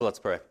Let's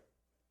pray.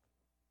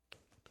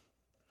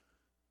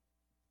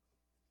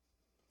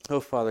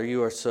 Oh, Father,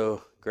 you are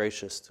so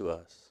gracious to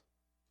us,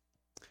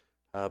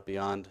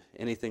 beyond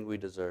anything we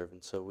deserve.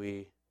 And so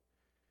we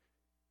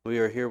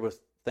are here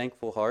with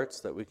thankful hearts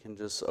that we can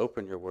just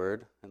open your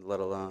word, and let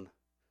alone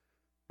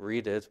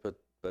read it,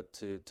 but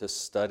to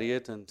study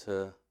it and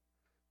to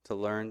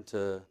learn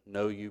to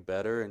know you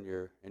better and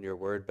your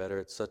word better.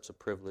 It's such a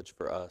privilege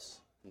for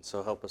us. And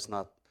so help us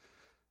not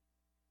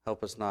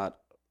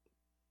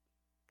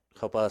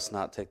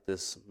take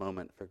this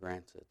moment for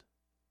granted.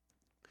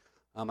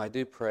 I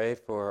do pray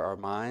for our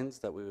minds,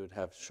 that we would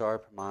have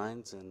sharp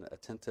minds and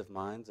attentive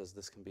minds, as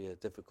this can be a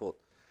difficult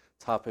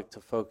topic to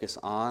focus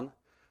on.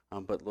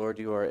 But Lord,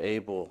 you are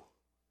able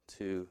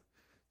to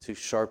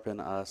sharpen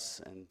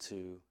us and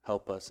to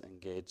help us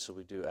engage. So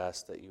we do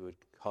ask that you would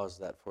cause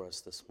that for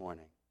us this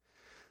morning.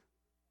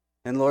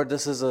 And Lord,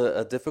 this is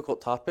a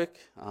difficult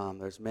topic.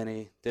 There's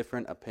many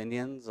different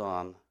opinions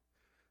on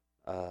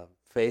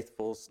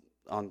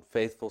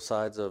faithful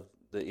sides of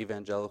the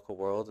evangelical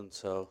world, and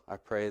so I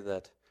pray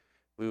that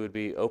we would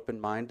be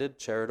open-minded,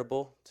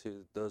 charitable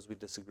to those we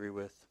disagree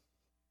with,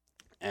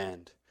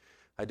 and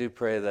I do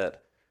pray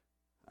that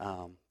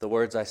the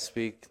words I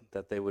speak,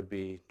 that they would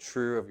be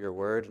true of your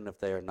word, and if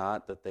they are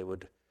not, that they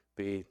would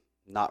be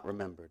not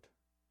remembered.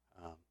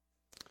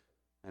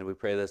 And we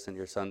pray this in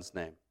your Son's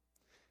name.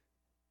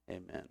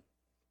 Amen.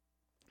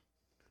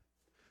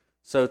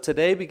 So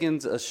today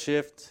begins a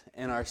shift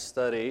in our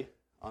study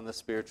on the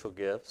spiritual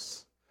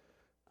gifts,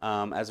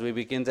 as we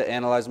begin to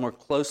analyze more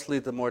closely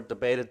the more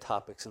debated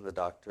topics in the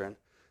doctrine.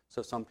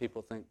 So some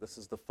people think this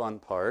is the fun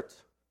part.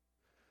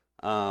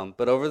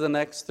 But over the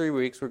next 3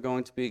 weeks, we're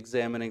going to be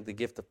examining the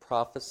gift of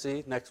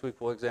prophecy. Next week,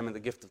 we'll examine the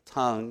gift of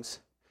tongues.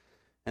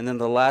 And then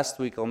the last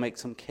week, I'll make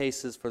some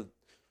cases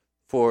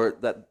for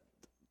that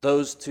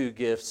those two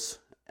gifts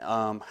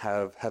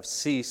have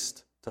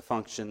ceased to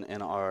function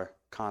in our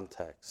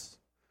context.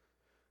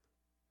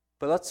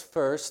 But let's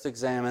first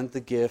examine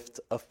the gift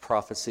of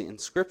prophecy in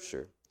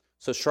Scripture.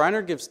 So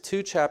Schreiner gives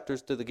 2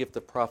 chapters to the gift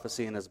of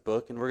prophecy in his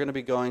book, and we're going to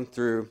be going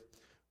through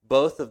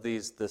both of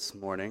these this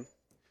morning.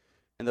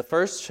 And the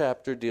first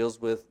chapter deals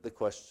with the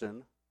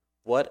question,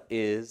 what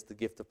is the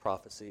gift of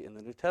prophecy in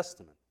the New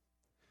Testament?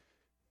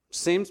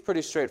 Seems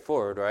pretty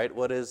straightforward, right?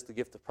 What is the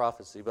gift of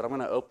prophecy? But I'm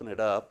going to open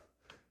it up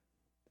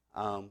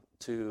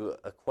to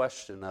a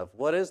question of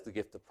what is the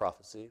gift of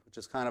prophecy, which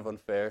is kind of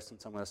unfair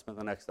since I'm going to spend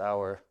the next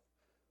hour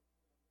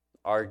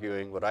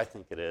arguing what I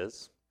think it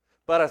is.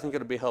 But I think it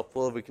would be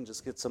helpful if we can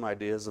just get some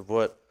ideas of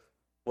what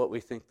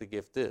we think the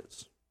gift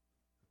is.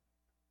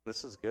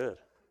 This is good.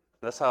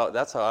 That's how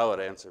I would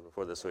answer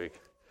before this week.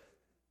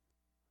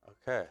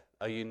 Okay.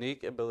 A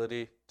unique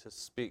ability to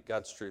speak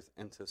God's truth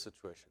into a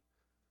situation.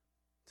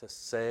 To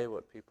say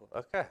what people...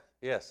 Okay.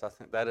 Yes, I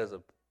think that is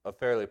a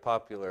fairly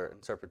popular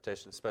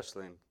interpretation,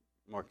 especially in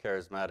more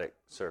charismatic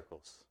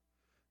circles.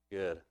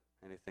 Good.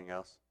 Anything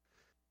else?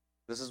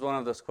 This is one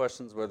of those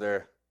questions where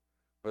there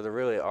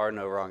really are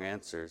no wrong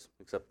answers,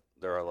 except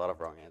there are a lot of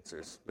wrong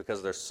answers,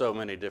 because there's so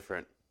many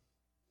different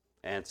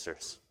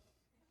answers.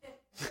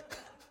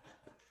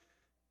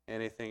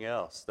 Anything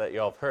else that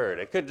y'all have heard?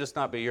 It could just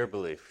not be your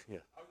belief. Yeah.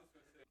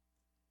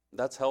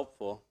 That's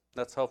helpful.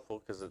 That's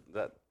helpful because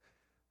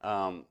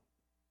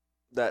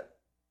that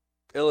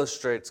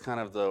illustrates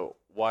kind of the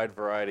wide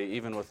variety,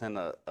 even within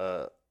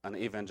an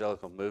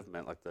evangelical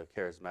movement like the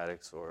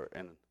Charismatics or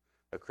in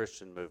a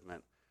Christian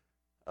movement,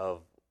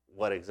 of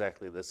what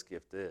exactly this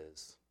gift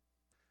is.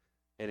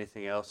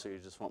 Anything else, or you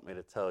just want me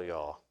to tell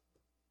y'all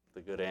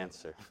the good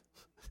answer?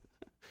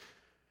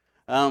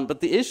 But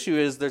the issue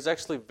is there's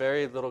actually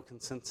very little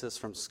consensus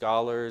from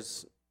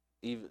scholars,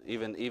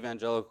 even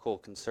evangelical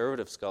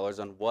conservative scholars,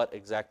 on what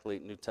exactly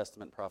New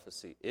Testament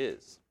prophecy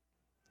is.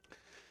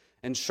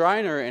 And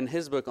Schreiner, in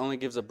his book, only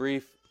gives a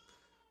brief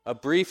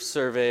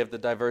survey of the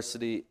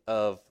diversity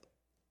of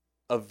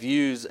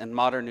views in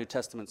modern New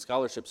Testament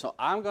scholarship. So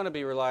I'm going to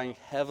be relying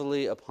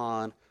heavily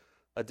upon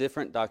a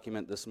different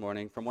document this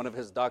morning from one of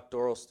his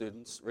doctoral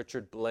students,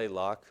 Richard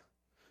Blaylock,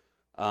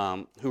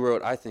 who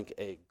wrote, I think,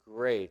 a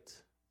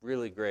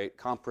really great,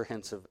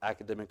 comprehensive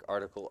academic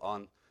article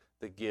on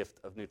the gift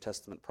of New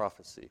Testament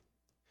prophecy.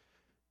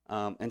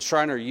 And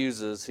Schreiner he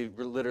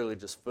literally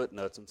just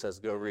footnotes and says,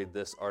 go read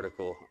this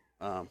article,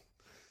 because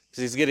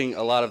he's getting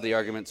a lot of the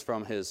arguments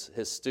from his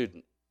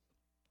student.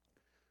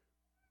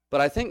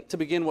 But I think to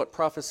begin what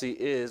prophecy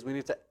is, we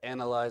need to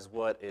analyze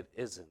what it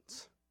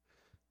isn't.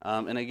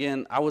 And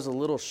again, I was a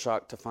little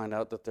shocked to find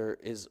out that there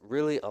is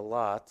really a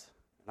lot,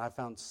 and I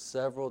found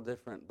several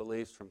different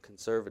beliefs from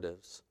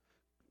conservatives,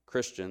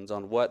 Christians,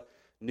 on what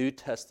New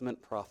Testament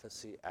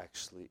prophecy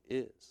actually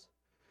is.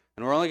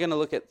 And we're only going to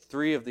look at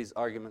 3 of these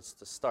arguments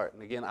to start.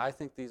 And again, I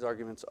think these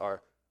arguments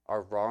are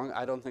wrong.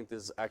 I don't think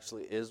this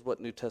actually is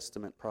what New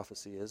Testament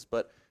prophecy is,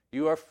 but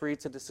you are free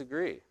to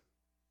disagree.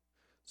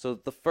 So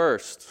the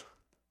first,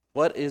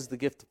 what is the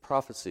gift of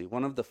prophecy?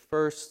 The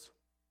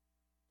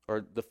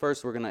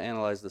first we're going to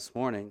analyze this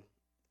morning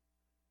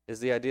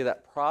is the idea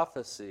that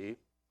prophecy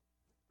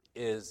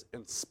is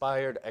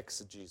inspired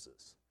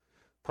exegesis.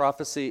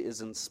 prophecy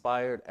is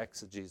inspired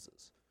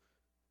exegesis.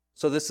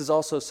 So this is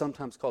also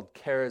sometimes called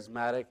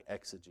charismatic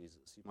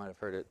exegesis. You might have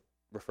heard it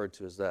referred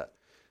to as that.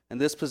 And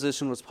this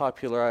position was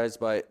popularized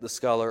by the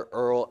scholar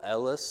Earl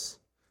Ellis,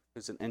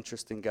 who's an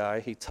interesting guy.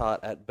 He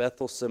taught at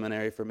Bethel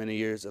Seminary for many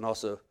years and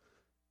also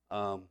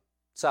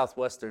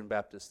Southwestern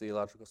Baptist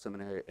Theological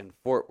Seminary in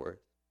Fort Worth.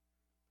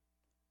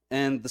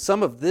 And the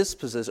sum of his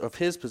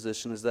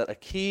position is that a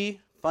key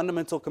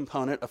fundamental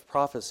component of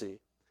prophecy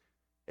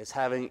is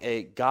having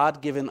a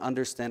God-given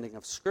understanding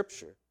of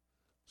Scripture.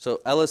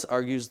 So Ellis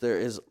argues there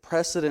is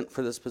precedent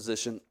for this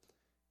position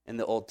in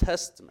the Old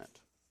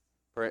Testament.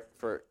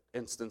 For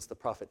instance, the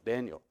prophet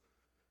Daniel.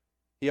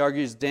 He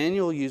argues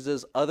Daniel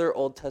uses other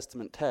Old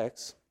Testament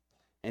texts,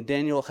 and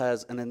Daniel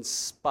has an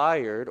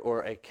inspired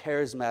or a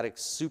charismatic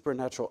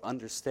supernatural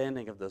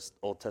understanding of this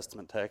Old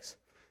Testament text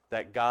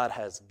that God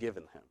has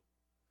given him.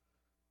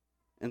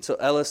 And so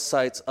Ellis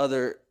cites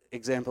other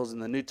examples in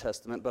the New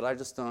Testament, but I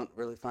just don't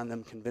really find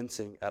them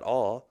convincing at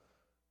all.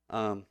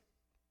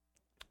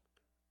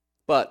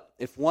 But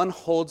if one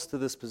holds to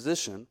this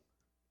position,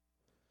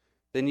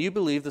 then you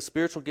believe the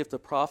spiritual gift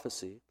of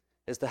prophecy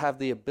is to have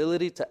the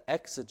ability to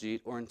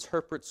exegete or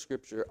interpret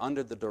Scripture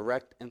under the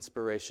direct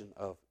inspiration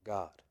of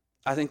God.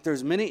 I think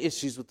there's many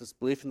issues with this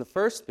belief, and the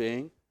first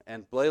being,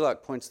 and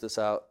Blaylock points this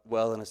out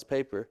well in his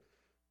paper,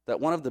 that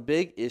one of the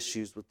big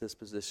issues with this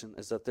position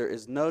is that there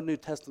is no New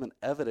Testament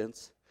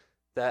evidence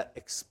that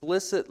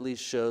explicitly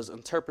shows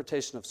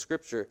interpretation of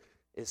Scripture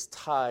is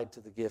tied to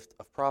the gift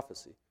of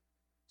prophecy.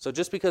 So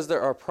just because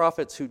there are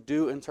prophets who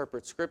do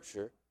interpret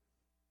Scripture,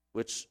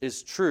 which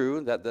is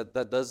true,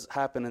 that does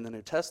happen in the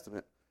New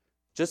Testament,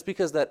 just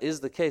because that is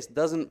the case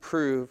doesn't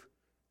prove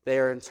they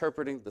are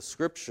interpreting the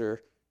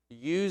Scripture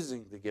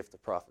using the gift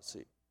of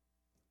prophecy.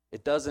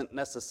 It doesn't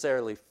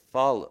necessarily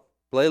follow.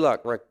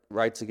 Blaylock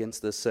writes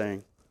against this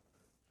saying,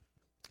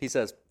 he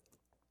says,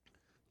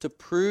 to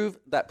prove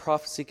that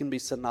prophecy can be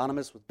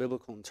synonymous with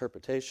biblical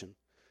interpretation,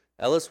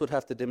 Ellis would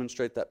have to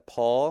demonstrate that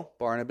Paul,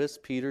 Barnabas,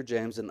 Peter,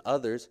 James, and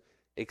others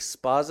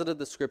exposited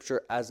the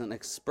Scripture as an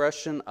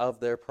expression of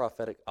their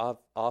prophetic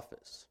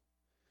office.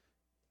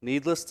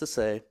 Needless to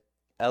say,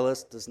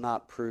 Ellis does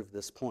not prove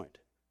this point.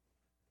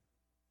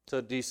 So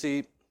do you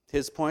see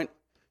his point?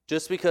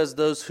 Just because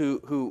those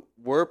who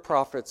were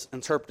prophets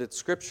interpreted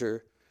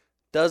Scripture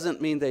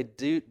doesn't mean they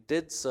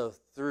did so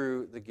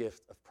through the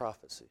gift of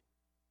prophecy.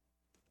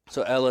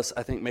 So Ellis,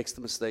 I think, makes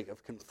the mistake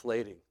of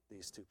conflating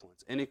these 2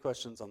 points. Any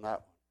questions on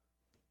that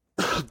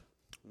one?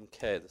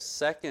 Okay, the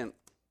second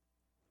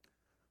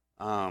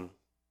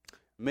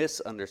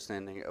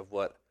misunderstanding of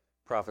what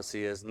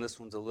prophecy is, and this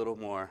one's a little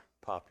more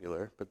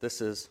popular, but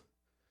this is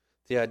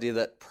the idea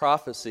that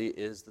prophecy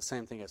is the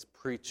same thing as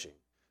preaching.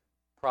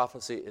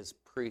 Prophecy is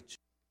preaching.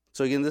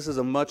 So again, this is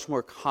a much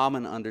more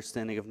common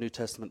understanding of New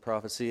Testament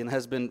prophecy and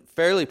has been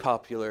fairly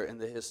popular in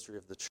the history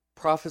of the church.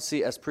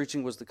 Prophecy as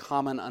preaching was the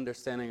common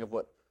understanding of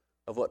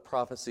what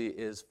prophecy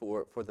is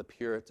for the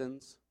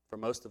Puritans, for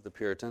most of the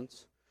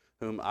Puritans,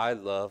 whom I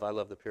love. I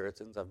love the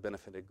Puritans. I've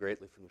benefited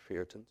greatly from the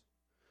Puritans.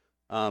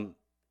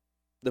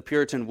 The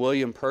Puritan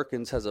William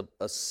Perkins has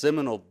a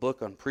seminal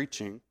book on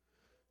preaching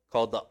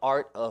called The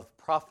Art of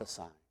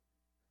Prophesying,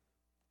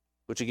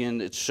 which again,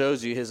 it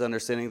shows you his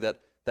understanding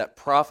that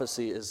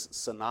prophecy is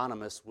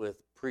synonymous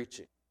with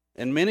preaching.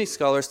 And many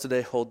scholars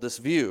today hold this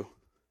view.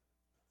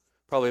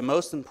 Probably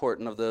most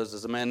important of those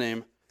is a man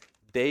named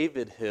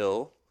David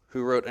Hill,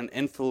 who wrote an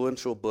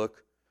influential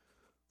book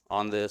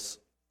on this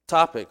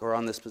topic or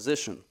on this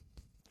position,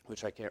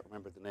 which I can't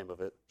remember the name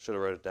of it. Should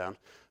have wrote it down.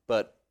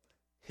 But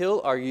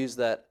Hill argues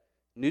that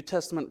New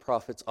Testament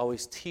prophets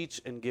always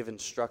teach and give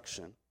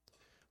instruction,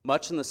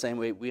 much in the same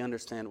way we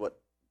understand what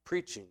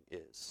preaching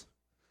is.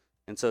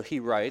 And so he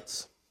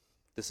writes,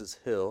 this is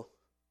Hill,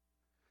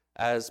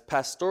 as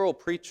pastoral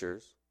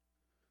preachers,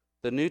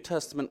 the New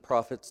Testament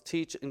prophets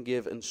teach and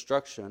give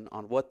instruction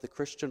on what the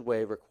Christian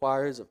way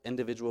requires of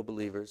individual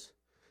believers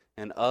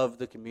and of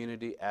the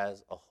community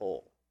as a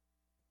whole.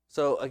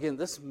 So again,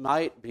 this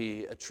might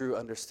be a true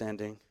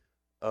understanding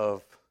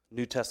of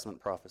New Testament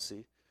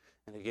prophecy.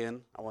 And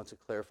again, I want to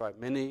clarify,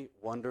 many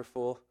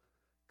wonderful,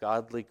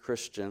 godly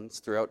Christians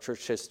throughout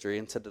church history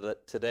and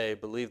today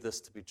believe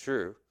this to be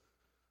true.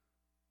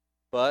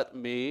 But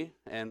me,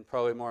 and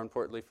probably more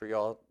importantly for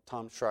y'all,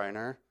 Tom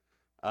Schreiner,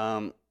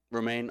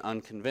 remain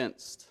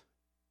unconvinced.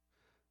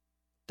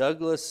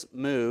 Douglas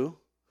Moo,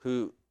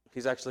 who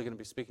he's actually going to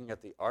be speaking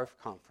at the ARF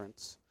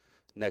conference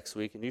next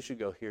week, and you should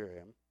go hear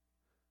him.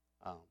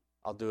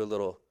 I'll do a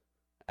little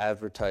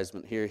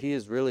advertisement here. He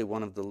is really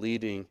one of the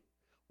leading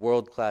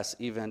world-class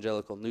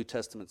evangelical New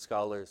Testament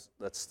scholars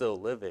that's still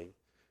living.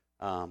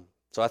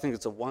 So I think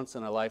it's a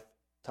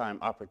once-in-a-lifetime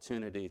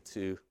opportunity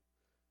to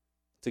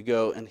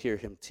go and hear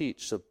him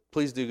teach. So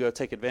please do go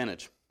take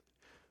advantage.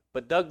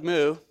 But Doug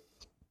Moo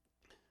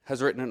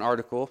has written an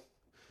article,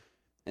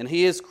 and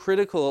he is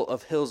critical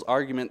of Hill's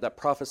argument that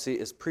prophecy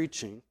is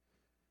preaching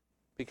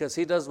because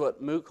he does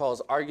what Moo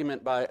calls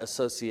argument by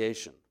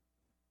association.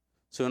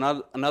 So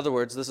in other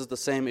words, this is the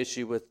same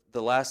issue with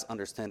the last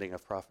understanding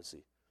of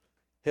prophecy.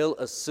 Hill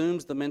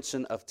assumes the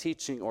mention of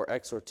teaching or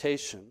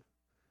exhortation,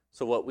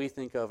 so what we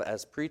think of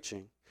as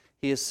preaching.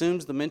 He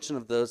assumes the mention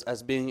of those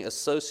as being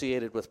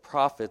associated with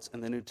prophets in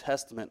the New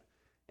Testament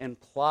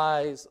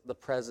implies the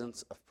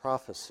presence of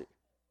prophecy.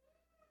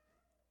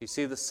 You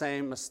see the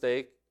same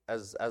mistake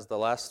as the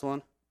last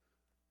one?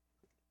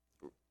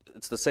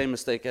 It's the same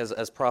mistake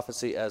as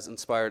prophecy as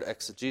inspired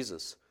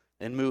exegesis.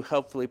 And Moo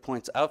helpfully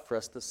points out for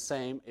us the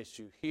same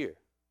issue here.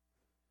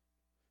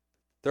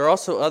 There are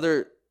also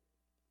other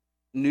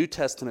New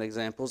Testament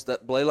examples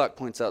that Blaylock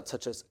points out,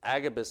 such as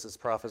Agabus'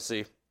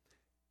 prophecy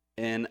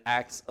in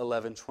Acts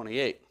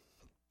 11:28,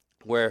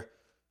 where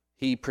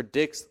he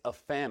predicts a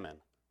famine,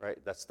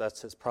 right?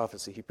 That's his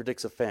prophecy. He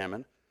predicts a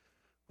famine,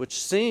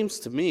 which seems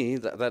to me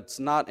that's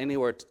not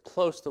anywhere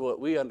close to what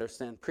we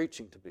understand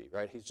preaching to be,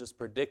 right? He's just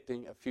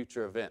predicting a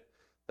future event.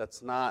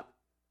 That's not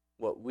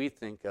what we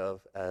think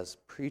of as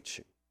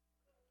preaching.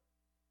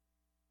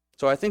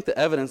 So I think the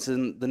evidence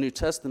in the New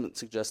Testament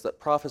suggests that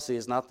prophecy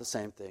is not the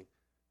same thing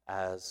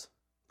as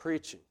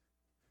preaching.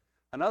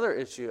 Another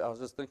issue I was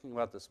just thinking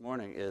about this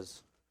morning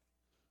is,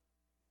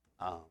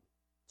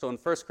 so in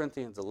 1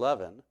 Corinthians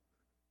 11,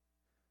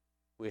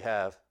 we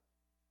have,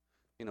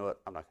 you know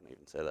what, I'm not going to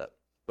even say that,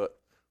 but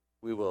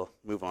we will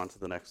move on to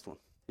the next one.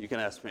 You can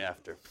ask me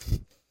after.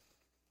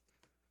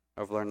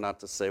 I've learned not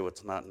to say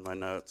what's not in my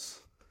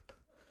notes.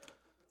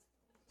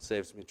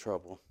 Saves me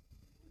trouble.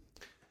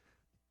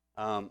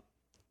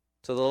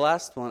 So the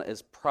last one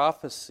is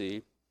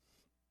prophecy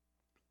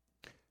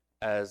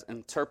as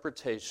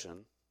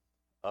interpretation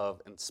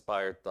of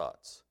inspired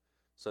thoughts.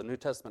 So New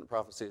Testament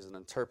prophecy is an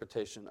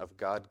interpretation of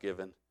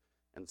God-given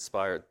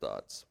inspired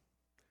thoughts.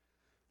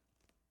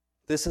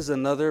 This is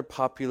another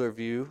popular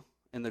view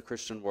in the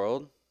Christian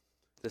world.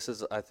 This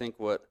is, I think,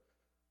 what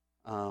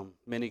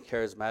many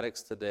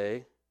charismatics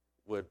today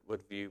would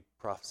view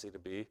prophecy to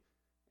be,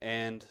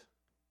 and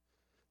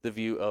the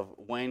view of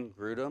Wayne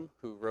Grudem,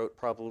 who wrote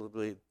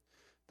probably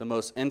the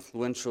most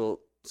influential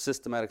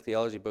systematic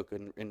theology book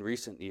in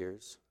recent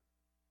years.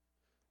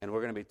 And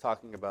we're going to be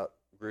talking about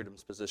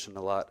Grudem's position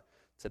a lot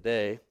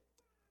today.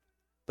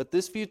 But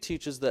this view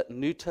teaches that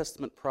New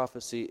Testament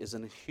prophecy is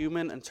a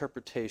human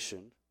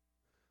interpretation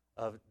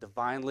of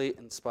divinely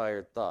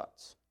inspired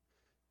thoughts.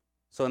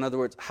 So in other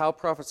words, how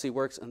prophecy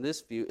works in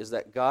this view is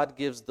that God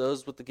gives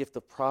those with the gift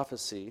of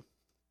prophecy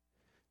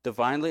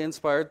divinely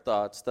inspired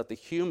thoughts that the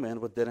human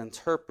would then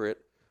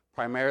interpret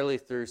primarily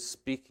through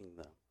speaking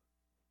them.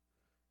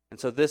 And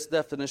so this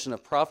definition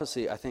of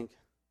prophecy, I think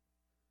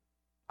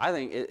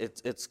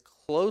it's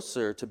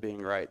closer to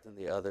being right than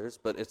the others,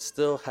 but it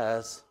still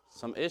has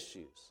some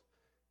issues.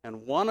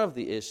 And one of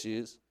the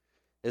issues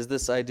is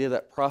this idea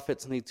that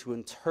prophets need to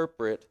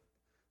interpret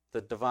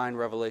the divine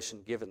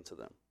revelation given to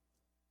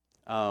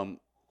them.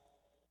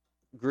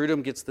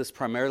 Grudem gets this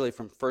primarily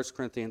from 1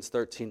 Corinthians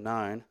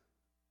 13:9,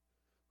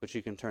 which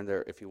you can turn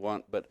there if you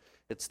want, but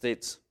it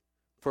states,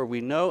 "For we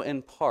know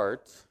in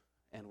part,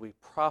 and we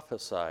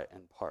prophesy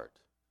in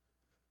part."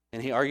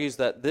 And he argues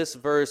that this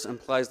verse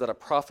implies that a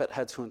prophet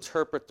had to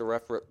interpret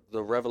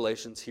the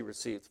revelations he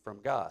received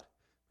from God,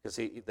 because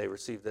they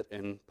received it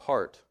in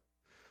part.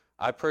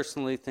 I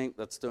personally think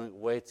that's doing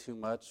way too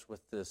much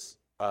with this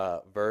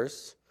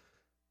verse,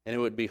 and it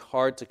would be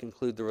hard to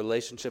conclude the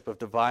relationship of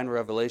divine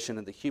revelation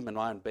in the human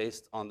mind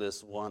based on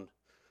this one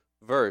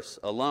verse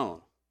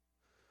alone.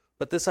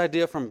 But this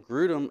idea from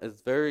Grudem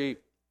is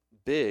very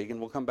big, and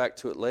we'll come back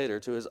to it later,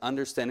 to his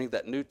understanding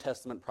that New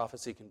Testament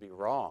prophecy can be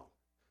wrong,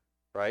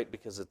 right?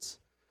 Because it's,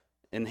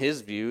 in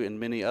his view, and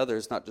many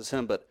others, not just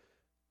him, but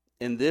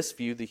in this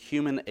view, the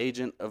human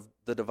agent of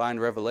the divine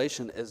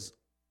revelation is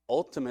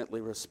ultimately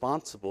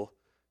responsible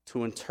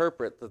to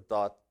interpret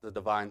the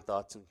divine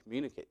thoughts and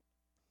communicate.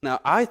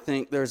 Now, I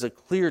think there's a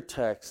clear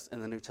text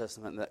in the New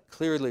Testament that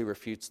clearly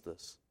refutes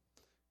this.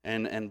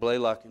 And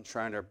Blaylock and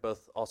Schreiner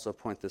both also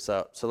point this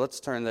out. So let's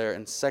turn there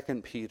in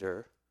 2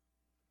 Peter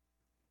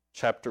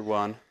chapter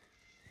 1,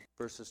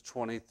 verses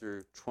 20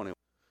 through 21.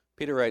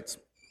 Peter writes,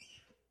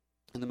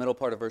 in the middle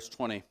part of verse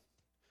 20,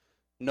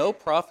 "No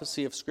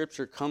prophecy of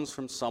Scripture comes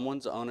from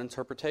someone's own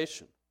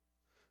interpretation.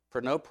 For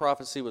no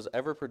prophecy was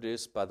ever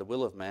produced by the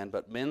will of man,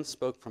 but men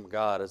spoke from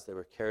God as they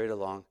were carried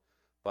along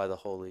by the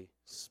Holy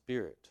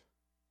Spirit."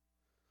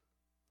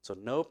 So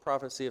no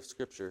prophecy of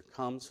Scripture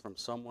comes from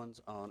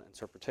someone's own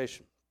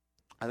interpretation.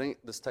 I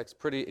think this text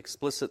pretty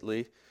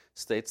explicitly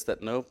states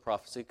that no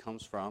prophecy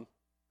comes from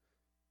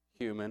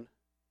human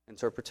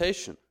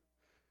interpretation.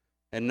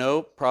 And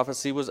no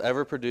prophecy was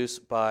ever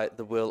produced by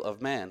the will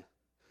of man.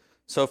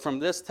 So from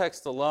this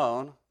text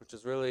alone, which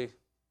is really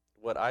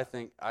what I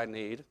think I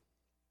need,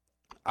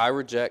 I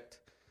reject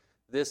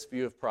this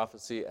view of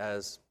prophecy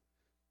as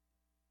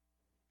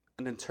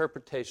an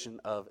interpretation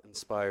of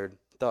inspired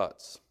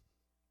thoughts.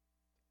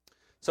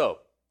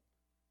 So,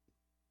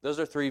 those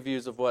are three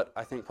views of what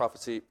I think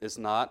prophecy is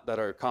not that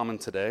are common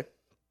today.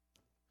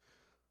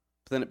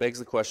 But then it begs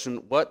the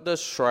question, what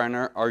does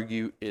Schreiner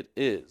argue it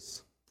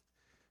is?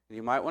 And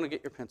you might want to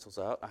get your pencils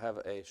out. I have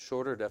a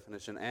shorter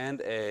definition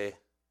and a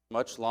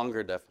much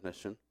longer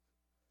definition.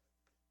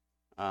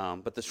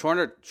 But the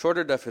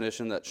shorter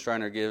definition that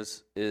Schreiner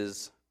gives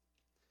is,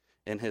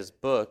 in his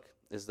book,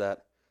 is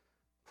that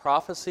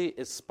prophecy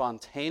is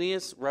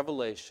spontaneous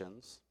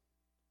revelations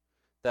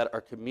that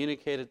are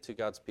communicated to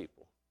God's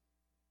people.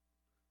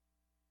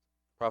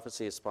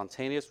 Prophecy is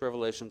spontaneous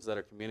revelations that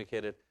are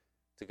communicated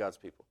to God's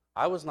people.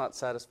 I was not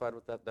satisfied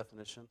with that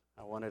definition.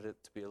 I wanted it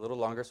to be a little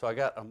longer, so I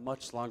got a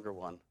much longer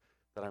one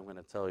that I'm going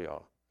to tell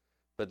y'all.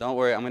 But don't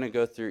worry, I'm going to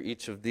go through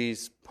each of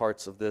these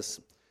parts of this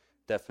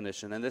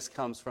definition, and this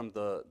comes from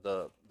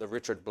the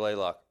Richard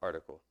Blaylock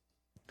article.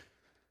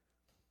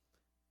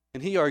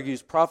 And he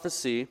argues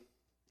prophecy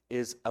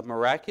is a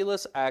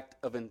miraculous act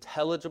of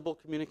intelligible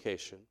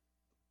communication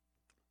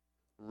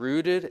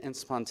rooted in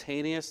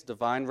spontaneous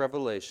divine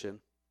revelation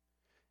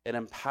and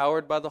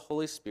empowered by the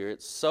Holy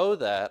Spirit so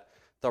that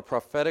the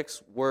prophetic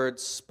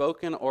words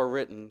spoken or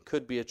written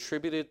could be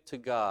attributed to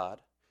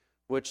God,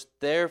 which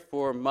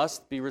therefore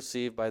must be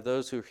received by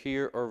those who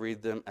hear or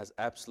read them as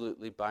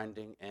absolutely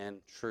binding and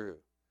true.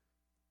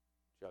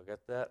 Did y'all get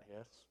that?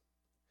 Yes?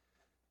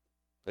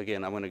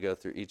 Again, I'm going to go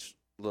through each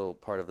little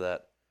part of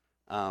that.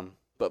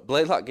 But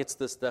Blaylock gets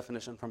this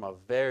definition from a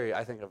very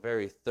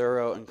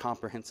thorough and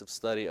comprehensive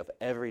study of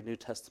every New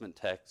Testament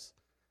text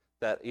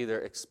that either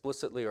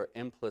explicitly or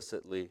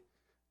implicitly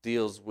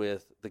deals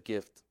with the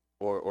gift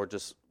or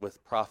just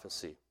with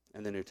prophecy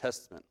in the New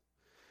Testament.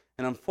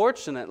 And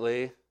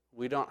unfortunately,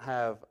 we don't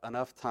have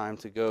enough time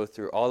to go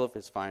through all of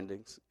his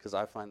findings because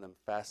I find them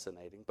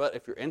fascinating. But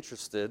if you're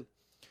interested,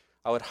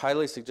 I would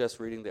highly suggest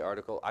reading the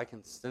article. I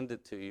can send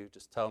it to you.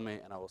 Just tell me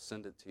and I will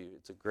send it to you.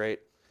 It's a great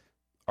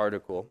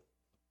article.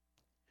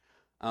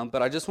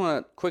 But I just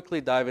want to quickly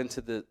dive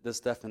into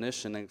this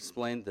definition and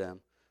explain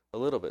them a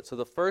little bit. So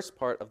the first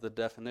part of the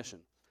definition,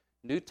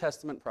 New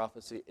Testament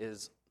prophecy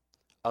is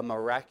a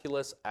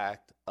miraculous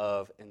act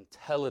of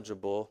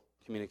intelligible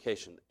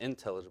communication.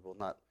 Intelligible,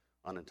 not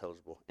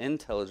unintelligible.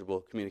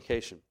 Intelligible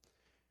communication.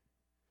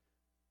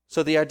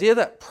 So the idea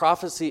that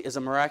prophecy is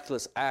a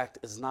miraculous act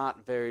is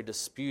not very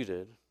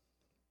disputed,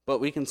 but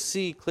we can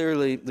see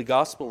clearly the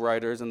gospel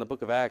writers in the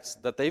book of Acts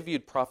that they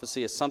viewed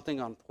prophecy as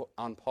something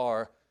on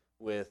par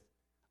with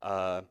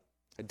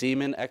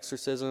demon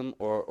exorcism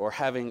or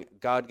having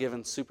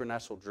God-given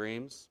supernatural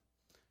dreams.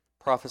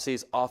 Prophecy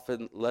is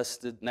often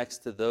listed next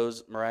to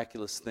those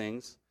miraculous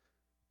things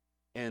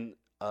in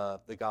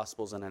the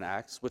Gospels and in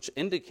Acts, which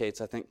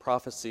indicates, I think,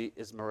 prophecy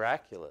is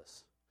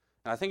miraculous.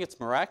 And I think it's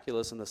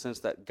miraculous in the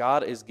sense that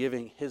God is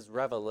giving his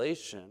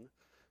revelation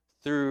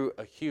through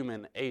a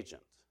human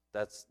agent.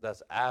 That's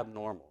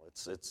abnormal.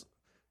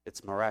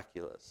 It's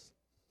miraculous.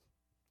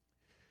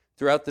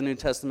 Throughout the New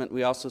Testament,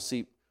 we also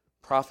see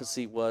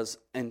prophecy was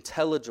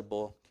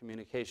intelligible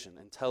communication.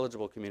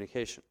 Intelligible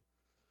communication.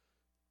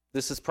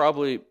 This is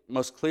probably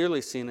most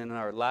clearly seen in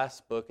our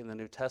last book in the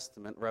New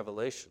Testament,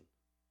 Revelation.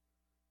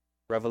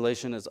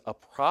 Revelation is a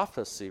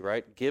prophecy,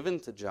 right, given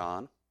to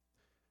John,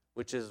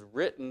 which is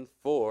written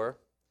for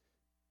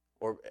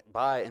or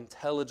by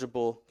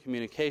intelligible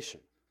communication.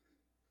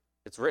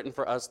 It's written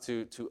for us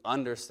to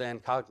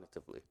understand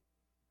cognitively.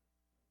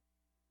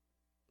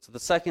 So the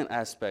second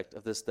aspect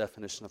of this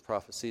definition of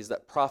prophecy is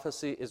that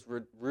prophecy is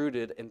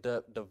rooted in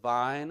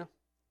divine,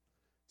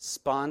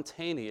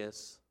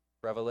 spontaneous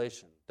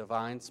revelation.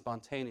 Divine,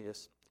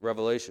 spontaneous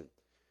revelation.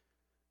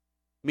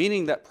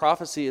 Meaning that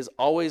prophecy is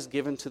always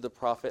given to the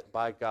prophet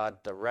by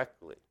God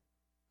directly,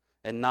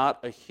 and not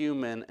a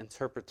human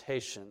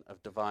interpretation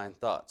of divine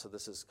thought. So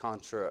this is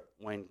contra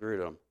Wayne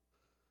Grudem.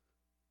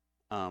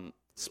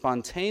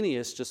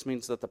 Spontaneous just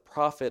means that the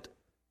prophet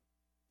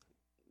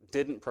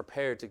didn't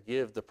prepare to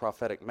give the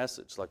prophetic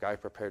message like I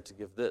prepared to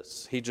give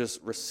this. He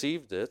just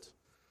received it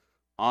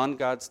on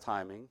God's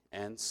timing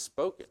and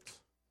spoke it.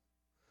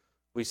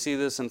 We see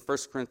this in 1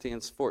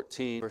 Corinthians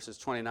 14, verses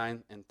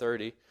 29 and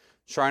 30.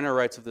 Schreiner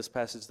writes of this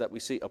passage that we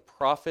see a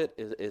prophet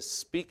is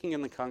speaking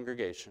in the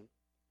congregation,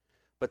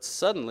 but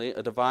suddenly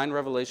a divine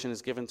revelation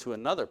is given to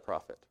another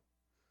prophet.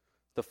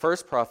 The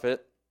first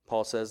prophet,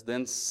 Paul says,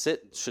 then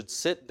should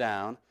sit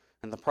down,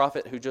 and the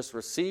prophet who just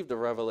received a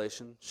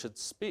revelation should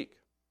speak.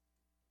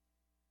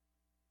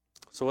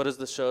 So what does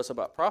this show us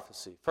about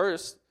prophecy?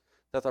 First,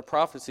 that the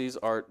prophecies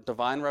are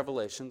divine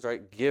revelations,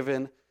 right,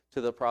 given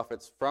to the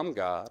prophets from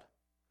God,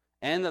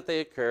 and that they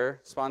occur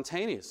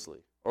spontaneously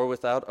or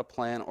without a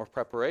plan or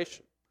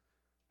preparation.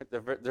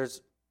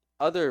 There's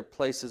other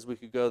places we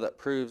could go that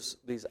proves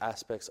these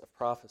aspects of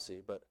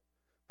prophecy, but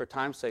for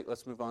time's sake,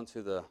 let's move on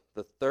to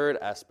the third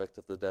aspect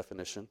of the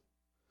definition,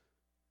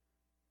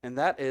 and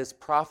that is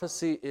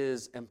prophecy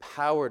is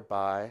empowered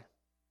by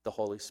the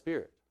Holy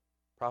Spirit.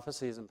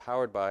 Prophecy is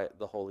empowered by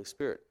the Holy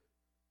Spirit.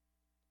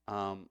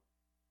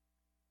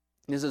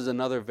 This is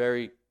another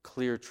very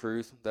clear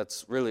truth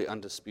that's really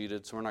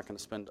undisputed, so we're not going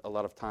to spend a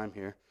lot of time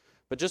here.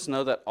 But just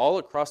know that all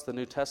across the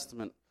New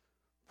Testament,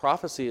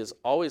 prophecy is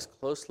always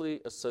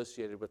closely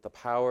associated with the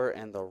power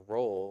and the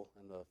role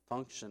and the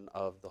function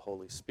of the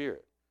Holy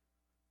Spirit,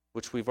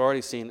 which we've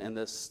already seen in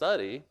this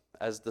study,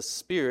 as the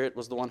Spirit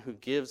was the one who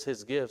gives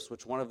his gifts,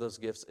 which one of those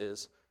gifts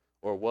is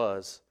or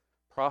was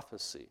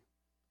prophecy.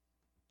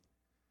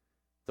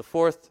 The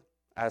fourth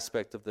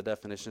aspect of the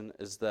definition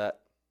is that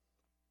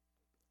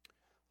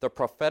the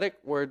prophetic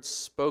words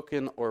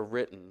spoken or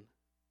written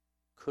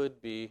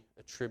could be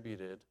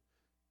attributed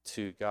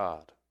to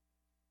God.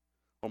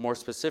 Or more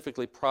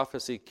specifically,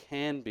 prophecy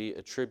can be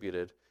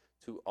attributed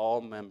to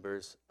all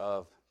members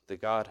of the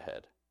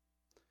Godhead.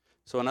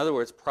 So in other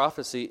words,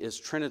 prophecy is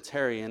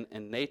Trinitarian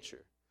in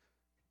nature.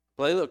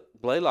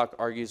 Blaylock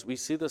argues we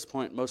see this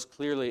point most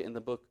clearly in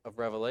the book of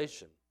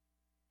Revelation,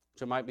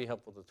 which it might be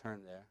helpful to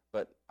turn there,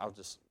 but I'll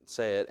just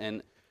say it.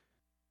 And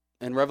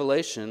in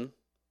Revelation,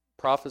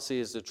 prophecy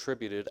is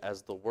attributed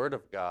as the word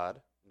of God.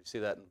 You see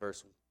that in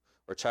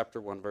chapter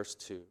 1, verse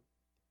 2.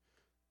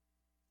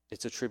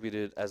 It's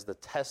attributed as the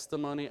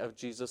testimony of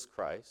Jesus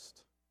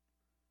Christ,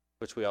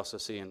 which we also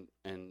see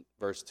in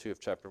verse 2 of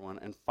chapter 1.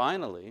 And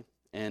finally,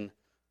 in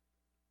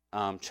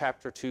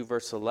chapter 2,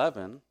 verse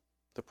 11,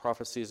 the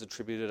prophecy is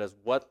attributed as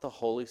what the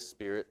Holy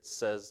Spirit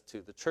says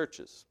to the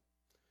churches.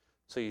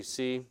 So you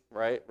see,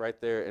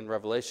 right there in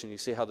Revelation, you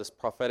see how this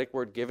prophetic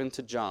word given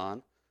to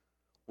John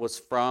was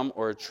from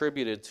or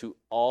attributed to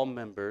all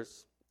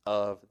members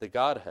of the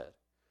Godhead.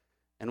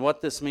 And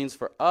what this means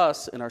for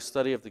us in our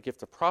study of the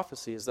gift of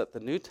prophecy is that the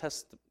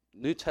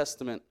New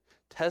Testament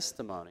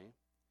testimony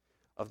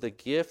of the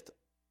gift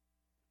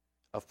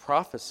of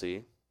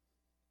prophecy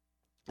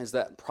is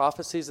that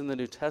prophecies in the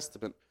New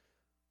Testament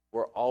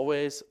were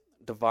always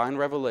divine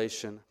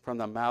revelation from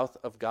the mouth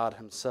of God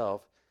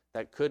himself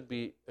that could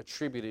be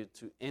attributed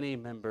to any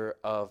member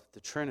of the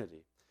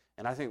Trinity.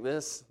 And I think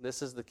this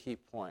is the key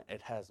point.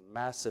 It has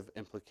massive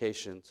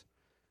implications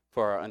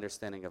for our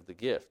understanding of the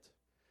gift.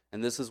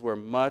 And this is where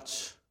many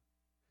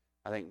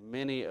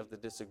of the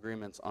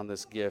disagreements on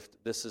this gift,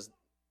 this is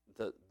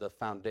the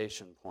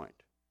foundation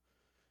point.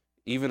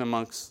 Even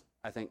amongst,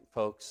 I think,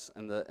 folks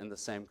in the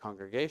same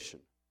congregation,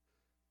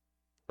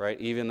 right?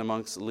 Even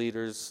amongst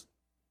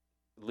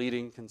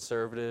leading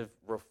conservative,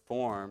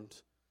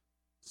 reformed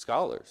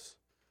scholars.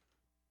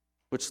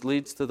 Which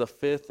leads to the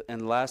fifth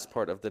and last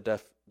part of the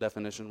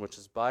definition, which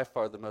is by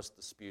far the most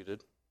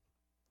disputed.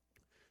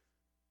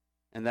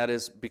 And that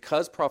is,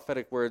 because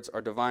prophetic words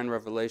are divine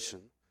revelation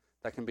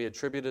that can be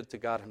attributed to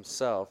God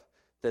himself,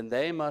 then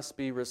they must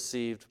be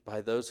received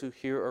by those who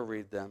hear or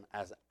read them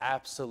as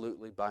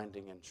absolutely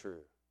binding and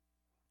true.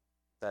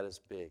 That is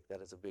big.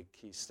 That is a big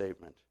key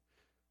statement.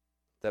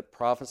 That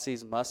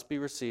prophecies must be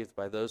received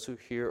by those who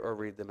hear or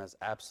read them as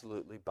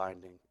absolutely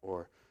binding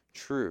or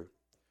true.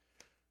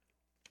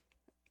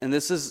 And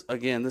this is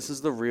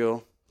the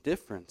real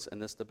difference in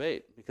this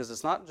debate, because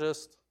it's not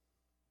just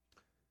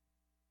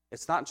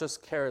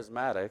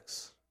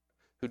charismatics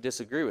who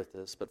disagree with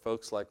this, but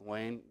folks like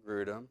Wayne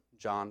Grudem,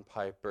 John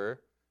Piper,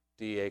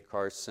 D.A.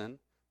 Carson,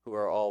 who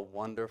are all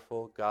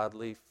wonderful,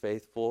 godly,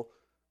 faithful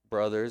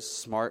brothers,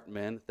 smart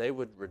men. They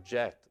would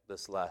reject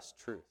this last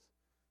truth,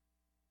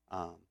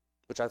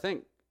 which I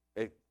think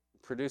it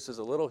produces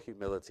a little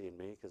humility in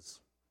me, because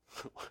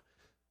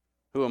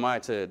who am I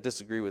to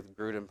disagree with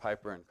Grudem,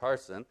 Piper, and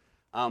Carson?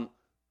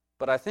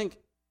 But I think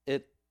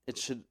it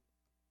should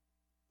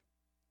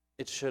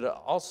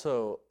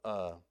also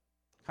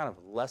kind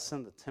of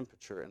lessen the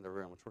temperature in the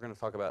room, which we're going to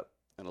talk about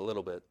in a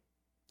little bit,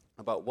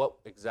 about what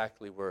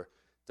exactly we're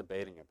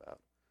debating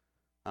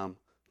about.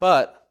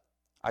 But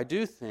I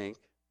do think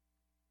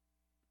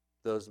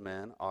those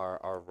men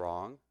are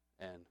wrong,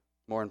 and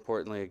more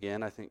importantly,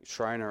 again, I think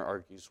Schreiner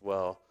argues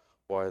well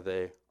why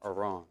they are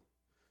wrong.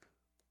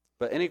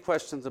 But any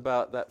questions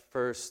about that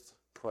first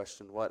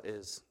question, what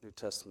is New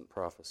Testament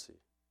prophecy?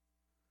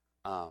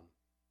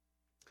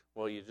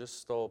 Well, you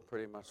just stole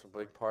pretty much a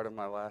big part of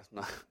my last.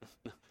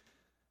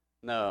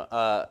 No,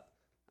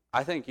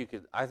 I think you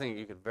could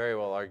very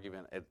well argue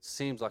it. It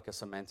seems like a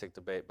semantic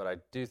debate, but I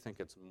do think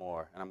it's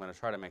more, and I'm going to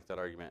try to make that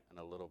argument in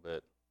a little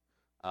bit.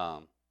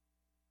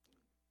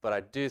 But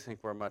I do think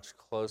we're much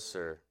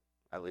closer,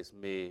 at least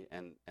me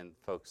and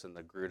folks in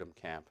the Grudem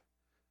camp,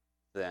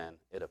 than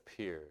it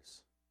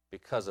appears,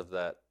 because of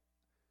that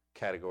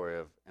category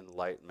of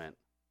enlightenment,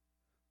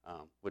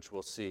 which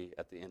we'll see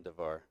at the end of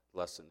our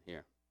lesson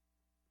here.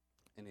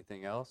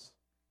 Anything else?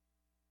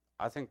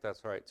 I think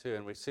that's right too,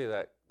 and we see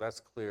that's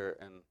clear,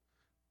 and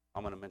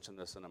I'm going to mention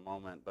this in a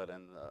moment, but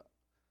in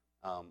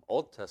the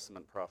Old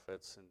Testament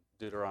prophets, in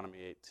Deuteronomy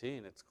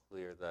 18, it's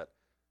clear that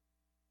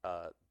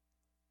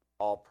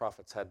all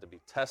prophets had to be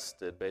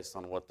tested based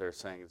on what they're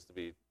saying is to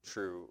be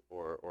true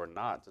or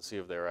not, to see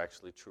if they're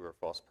actually true or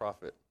false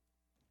prophet.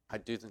 I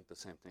do think the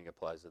same thing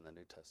applies in the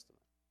New Testament.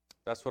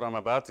 That's what I'm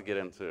about to get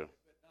into.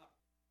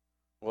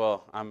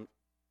 Well,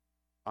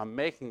 I'm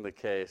making the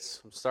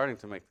case, I'm starting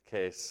to make the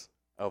case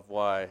of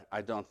why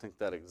I don't think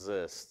that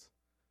exists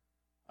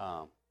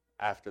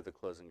after the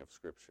closing of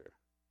Scripture,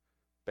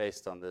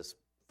 based on this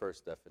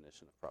first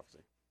definition of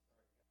prophecy.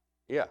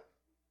 Yeah,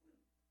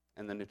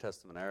 in the New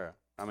Testament era.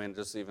 I mean,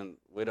 just even,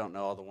 we don't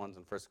know all the ones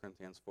in 1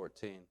 Corinthians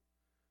 14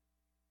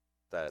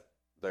 that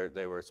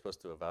they were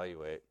supposed to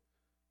evaluate.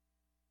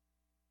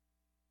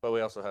 But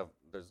we also have,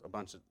 there's a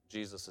bunch of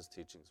Jesus'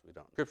 teachings we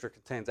don't. Scripture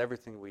contains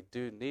everything we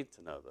do need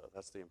to know, though.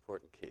 That's the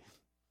important key.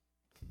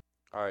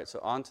 All right, so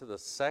on to the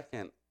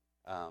second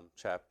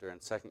chapter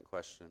and second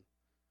question,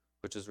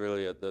 which is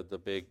really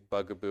the big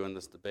bugaboo in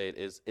this debate,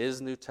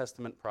 is New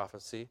Testament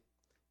prophecy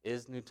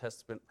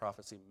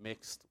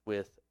mixed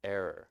with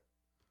error?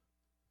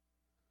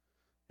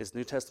 Is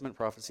New Testament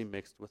prophecy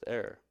mixed with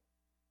error?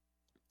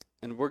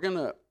 And we're going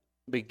to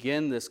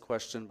begin this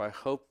question by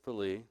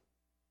hopefully,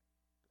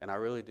 and I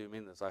really do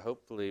mean this, I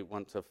hopefully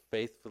want to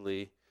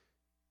faithfully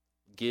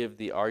give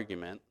the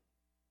argument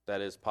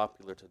that is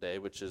popular today,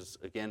 which is,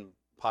 again,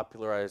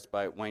 popularized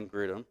by Wayne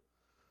Grudem.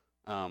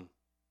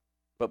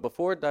 But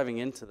before diving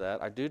into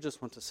that, I do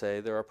just want to say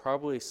there are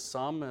probably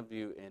some of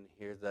you in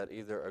here that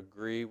either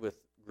agree with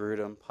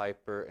Grudem,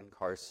 Piper, and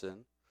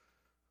Carson,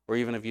 or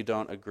even if you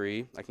don't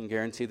agree, I can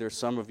guarantee there's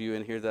some of you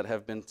in here that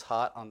have been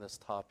taught on this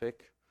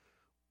topic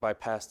by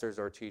pastors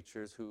or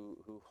teachers who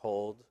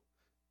hold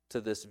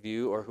to this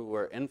view or who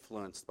were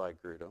influenced by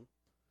Grudem.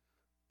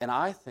 And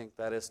I think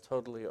that is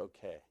totally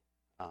okay.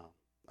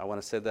 I want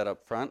to say that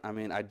up front. I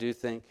mean, I do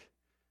think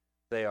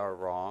they are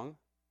wrong,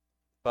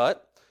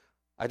 but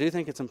I do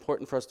think it's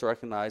important for us to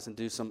recognize and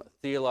do some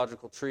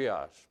theological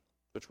triage,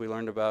 which we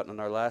learned about in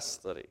our last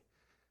study.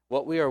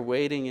 What we are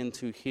wading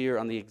into here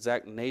on the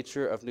exact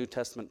nature of New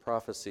Testament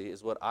prophecy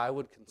is what I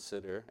would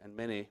consider, and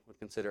many would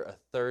consider, a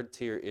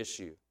third-tier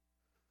issue,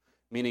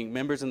 meaning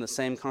members in the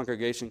same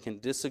congregation can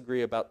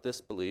disagree about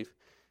this belief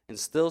and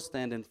still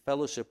stand in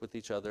fellowship with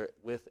each other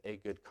with a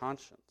good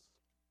conscience.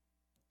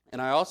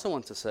 And I also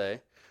want to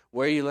say,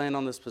 where you land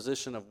on this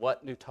position of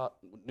what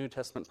New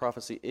Testament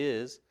prophecy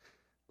is,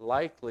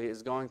 likely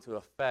is going to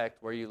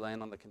affect where you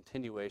land on the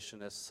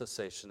continuationist,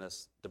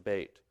 cessationist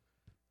debate.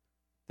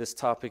 This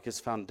topic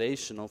is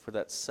foundational for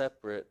that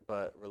separate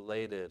but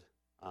related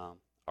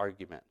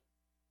argument.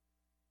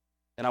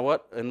 And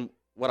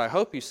what I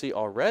hope you see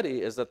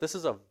already is that this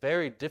is a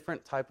very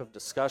different type of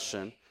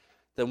discussion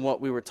than what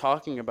we were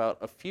talking about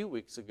a few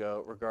weeks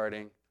ago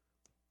regarding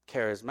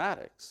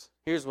charismatics.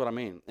 Here's what I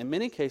mean. In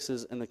many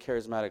cases in the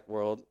charismatic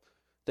world,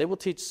 they will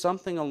teach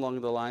something along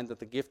the line that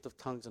the gift of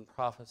tongues and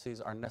prophecies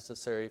are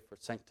necessary for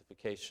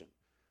sanctification.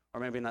 Or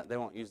maybe not, they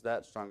won't use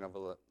that strong of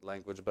a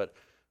language, but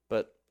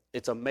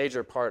it's a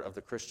major part of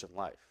the Christian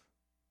life.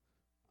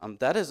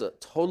 That is a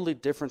totally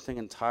different thing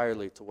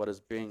entirely to what is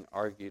being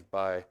argued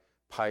by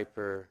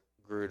Piper,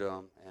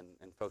 Grudem,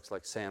 and folks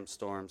like Sam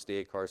Storms,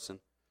 D.A. Carson,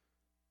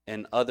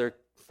 and other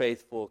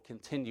faithful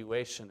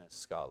continuationist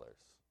scholars.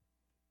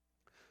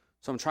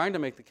 So I'm trying to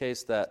make the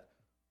case that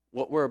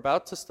what we're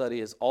about to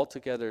study is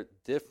altogether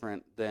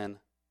different than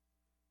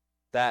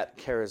that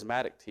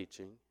charismatic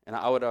teaching, and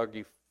I would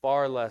argue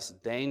far less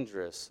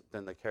dangerous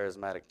than the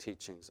charismatic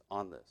teachings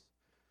on this.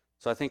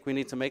 So I think we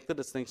need to make the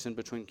distinction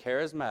between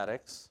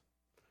charismatics,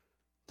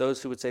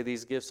 those who would say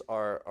these gifts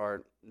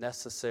are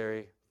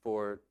necessary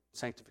for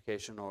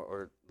sanctification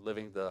or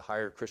living the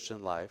higher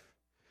Christian life,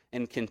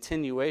 and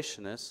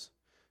continuationists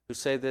who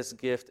say this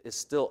gift is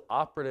still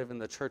operative in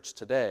the church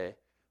today,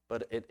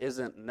 but it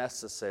isn't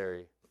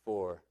necessary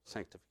for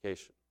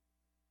sanctification.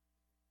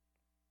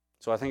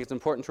 So I think it's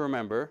important to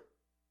remember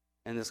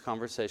in this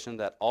conversation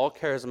that all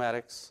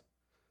charismatics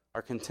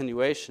are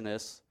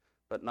continuationists,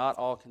 but not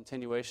all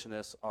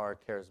continuationists are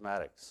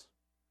charismatics.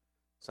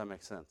 Does that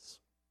make sense?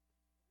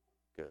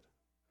 Good.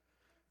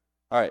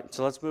 All right,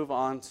 so let's move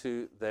on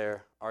to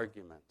their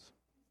argument.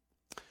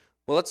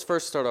 Well, let's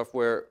first start off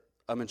where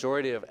a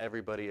majority of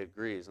everybody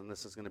agrees, and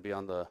this is going to be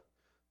on the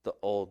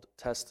Old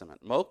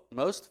Testament.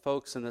 Most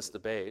folks in this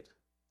debate,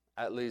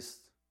 at least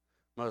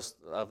most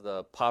of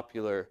the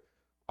popular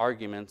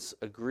arguments,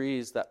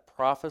 agrees that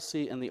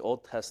prophecy in the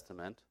Old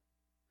Testament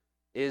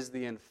is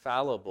the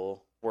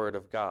infallible Word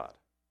of God.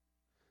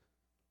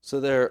 So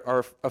there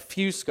are a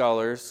few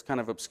scholars, kind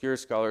of obscure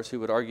scholars, who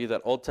would argue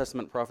that Old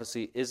Testament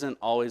prophecy isn't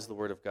always the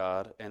Word of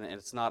God, and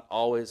it's not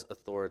always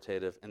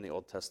authoritative in the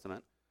Old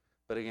Testament.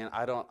 But again,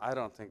 I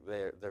don't think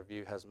their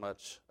view has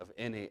much of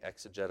any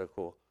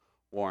exegetical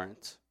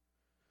warrant.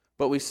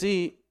 But we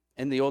see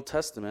in the Old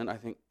Testament, I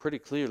think pretty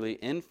clearly,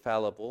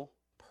 infallible,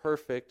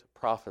 perfect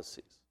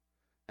prophecies.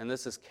 And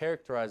this is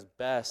characterized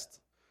best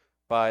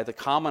by the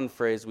common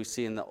phrase we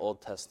see in the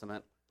Old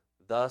Testament,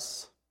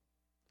 thus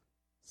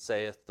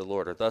saith the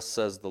Lord, or thus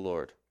says the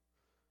Lord.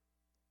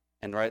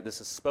 And this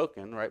is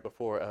spoken right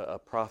before a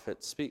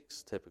prophet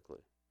speaks,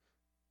 typically.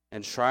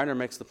 And Schreiner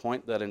makes the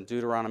point that in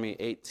Deuteronomy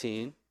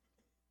 18,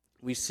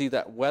 we see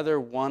that whether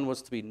one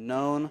was to be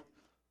known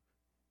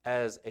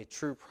as a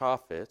true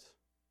prophet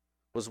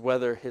was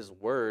whether his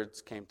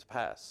words came to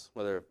pass,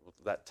 whether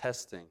that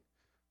testing,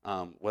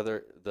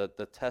 whether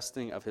the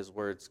testing of his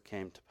words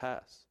came to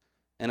pass.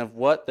 And if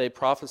what they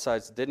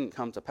prophesied didn't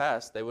come to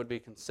pass, they would be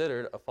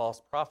considered a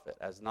false prophet,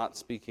 as not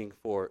speaking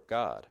for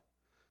God.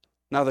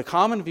 Now, the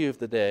common view of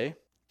the day,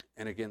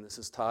 and again, this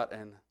is taught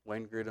in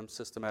Wayne Grudem's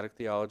Systematic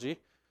Theology,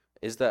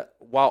 is that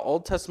while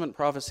Old Testament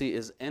prophecy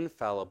is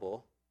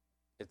infallible,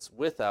 it's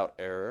without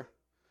error,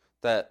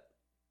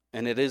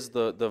 and it is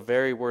the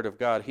very Word of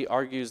God, he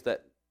argues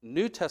that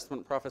New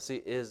Testament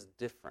prophecy is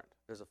different.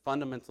 There's a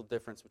fundamental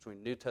difference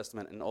between New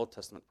Testament and Old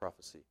Testament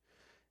prophecy.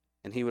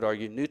 And he would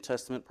argue New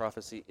Testament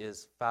prophecy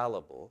is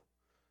fallible,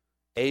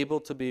 able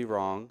to be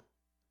wrong,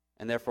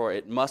 and therefore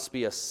it must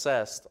be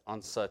assessed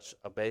on such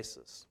a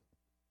basis.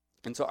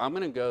 And so I'm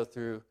going to go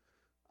through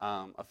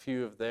a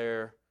few of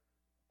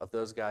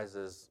those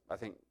guys' I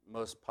think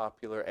most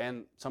popular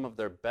and some of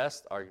their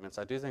best arguments.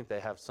 I do think they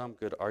have some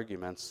good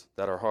arguments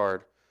that are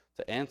hard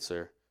to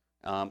answer,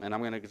 and I'm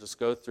going to just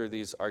go through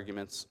these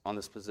arguments on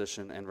this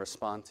position and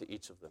respond to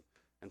each of them.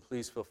 And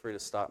please feel free to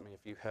stop me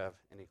if you have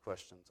any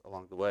questions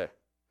along the way.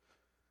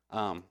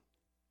 So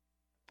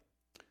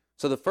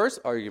the first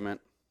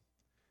argument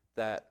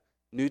that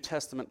New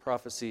Testament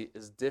prophecy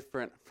is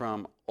different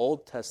from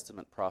Old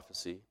Testament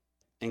prophecy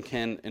and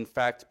can, in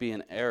fact, be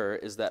an error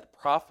is that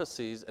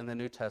prophecies in the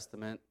New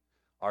Testament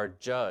are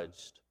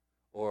judged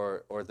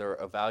or they're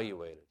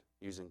evaluated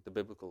using the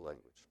biblical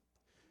language.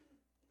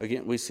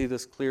 Again, we see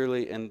this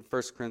clearly in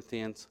 1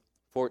 Corinthians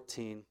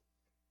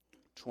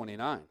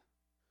 14:29,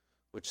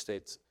 which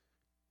states,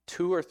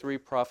 2 or 3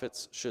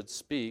 prophets should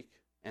speak,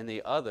 and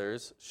the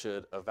others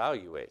should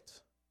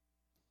evaluate.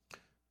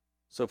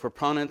 So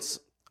proponents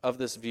of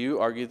this view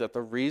argue that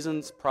the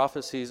reasons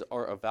prophecies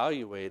are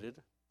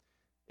evaluated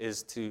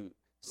is to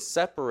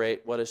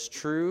separate what is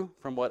true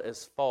from what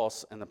is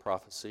false in the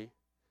prophecy.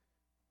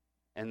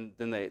 And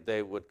then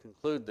they would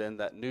conclude then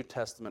that New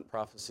Testament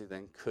prophecy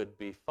then could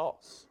be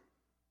false.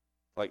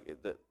 Like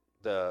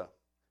the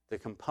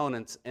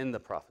components in the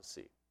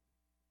prophecy.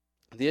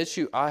 The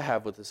issue I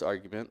have with this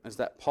argument is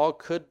that Paul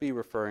could be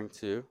referring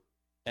to,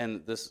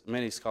 and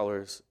many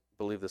scholars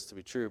believe this to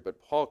be true,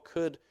 but Paul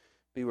could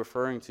be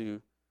referring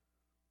to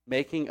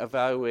making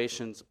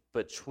evaluations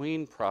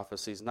between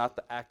prophecies, not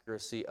the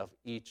accuracy of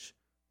each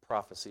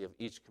prophecy, of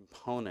each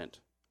component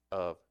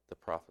of the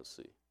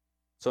prophecy.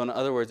 So in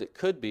other words, it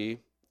could be,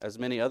 as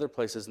many other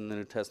places in the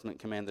New Testament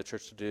command the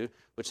church to do,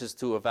 which is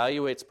to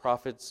evaluate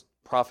prophets'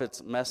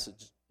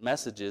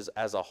 messages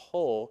as a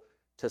whole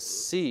to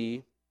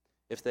see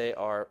if they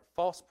are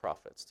false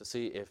prophets, to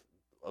see if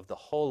the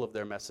whole of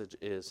their message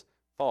is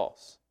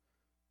false.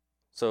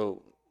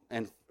 So,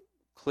 and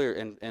 1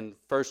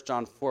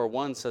 John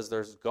 4:1 says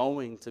there's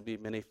going to be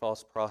many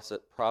false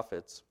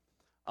prophets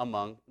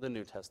among the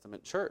New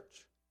Testament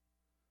church.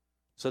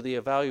 So the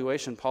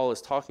evaluation Paul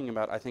is talking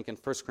about, I think in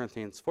 1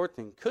 Corinthians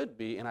 14 could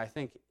be, and I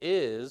think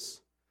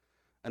is,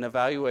 an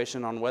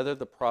evaluation on whether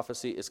the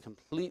prophecy is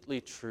completely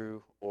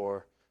true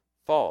or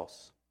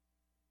false.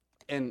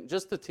 And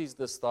just to tease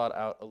this thought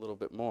out a little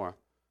bit more,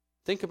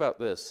 think about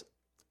this.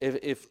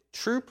 If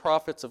true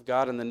prophets of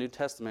God in the New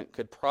Testament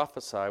could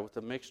prophesy with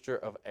a mixture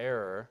of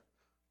error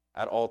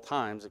at all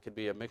times, it could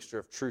be a mixture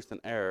of truth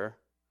and error,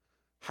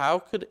 how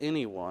could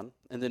anyone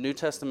in the New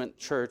Testament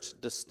church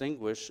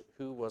distinguish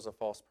who was a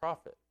false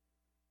prophet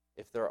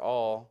if they're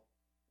all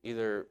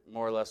either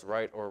more or less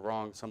right or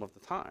wrong some of the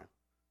time?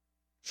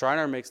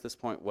 Schreiner makes this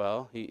point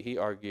well. He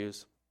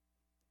argues,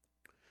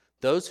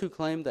 those who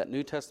claim that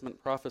New Testament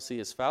prophecy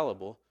is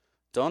fallible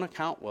don't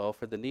account well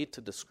for the need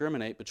to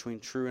discriminate between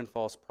true and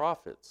false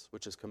prophets,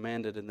 which is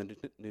commanded in the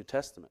New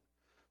Testament.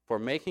 For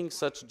making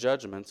such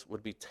judgments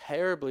would be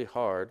terribly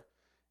hard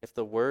if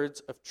the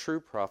words of true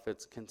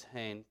prophets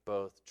contain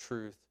both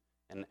truth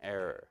and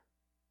error.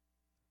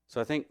 So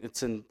I think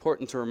it's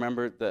important to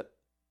remember that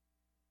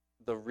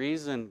the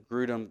reason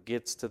Grudem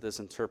gets to this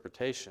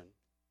interpretation,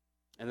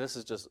 and this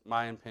is just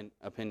my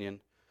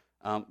opinion,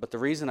 but the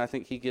reason I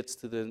think he gets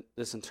to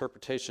this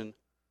interpretation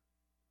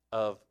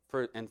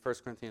in 1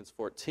 Corinthians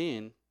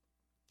 14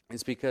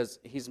 is because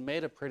he's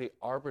made a pretty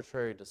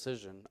arbitrary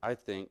decision, I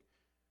think,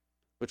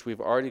 which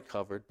we've already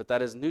covered, but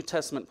that is New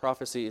Testament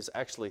prophecy is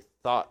actually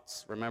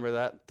thoughts. Remember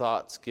that?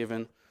 Thoughts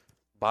given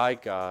by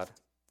God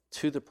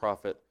to the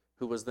prophet,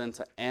 who was then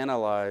to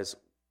analyze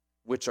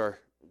which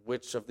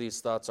of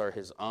these thoughts are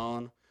his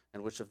own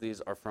and which of these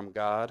are from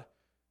God,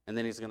 and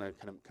then he's going to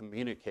kind of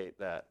communicate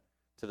that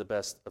to the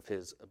best of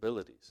his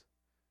abilities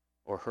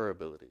or her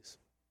abilities.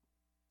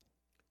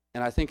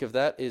 And I think if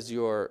that is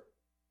your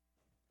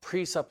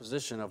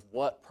presupposition of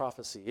what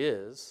prophecy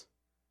is,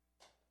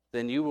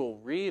 then you will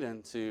read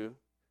into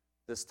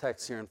this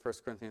text here in 1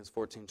 Corinthians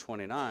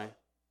 14:29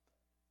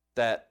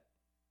 that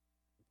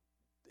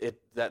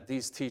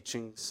these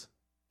teachings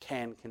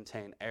can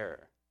contain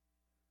error.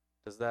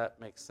 Does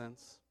that make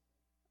sense?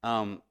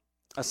 A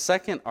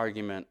second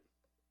argument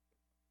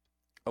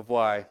of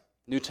why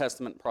New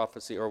Testament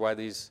prophecy, or why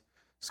these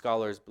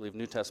scholars believe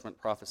New Testament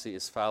prophecy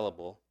is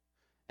fallible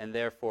and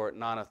therefore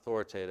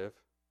non-authoritative,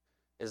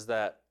 is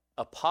that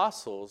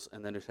apostles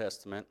in the New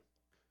Testament,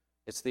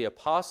 it's the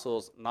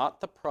apostles,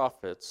 not the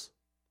prophets,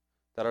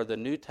 that are the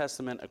New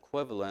Testament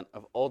equivalent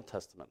of Old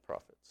Testament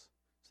prophets.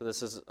 So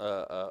this is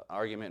an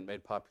argument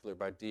made popular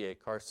by D.A.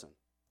 Carson.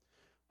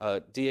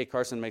 D.A.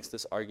 Carson makes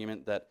this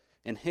argument that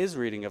in his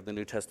reading of the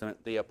New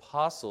Testament, the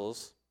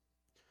apostles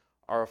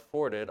are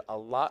afforded a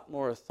lot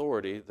more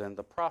authority than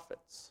the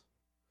prophets.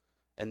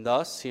 And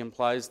thus, he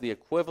implies the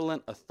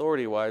equivalent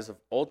authority-wise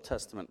of Old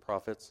Testament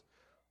prophets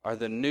are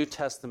the New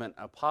Testament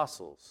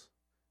apostles,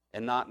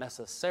 and not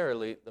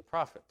necessarily the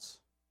prophets,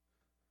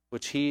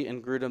 which he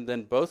and Grudem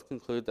then both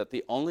conclude that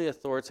the only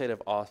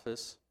authoritative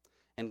office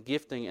and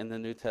gifting in the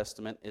New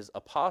Testament is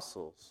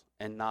apostles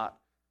and not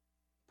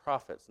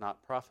prophets,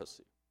 not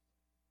prophecy.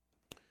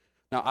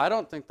 Now, I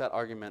don't think that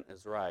argument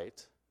is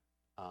right,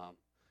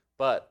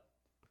 but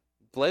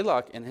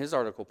Blaylock in his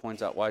article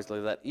points out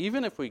wisely that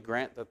even if we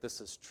grant that this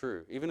is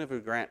true, even if we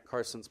grant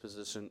Carson's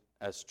position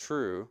as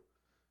true,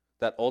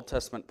 that Old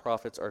Testament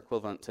prophets are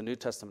equivalent to New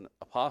Testament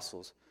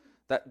apostles,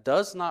 that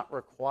does not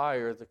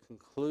require the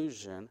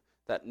conclusion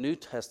that New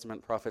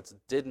Testament prophets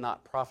did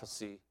not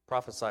prophesy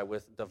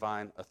with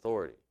divine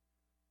authority.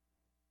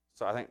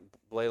 So I think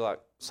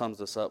Blaylock sums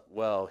this up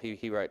well.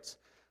 He writes,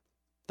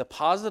 "The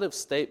positive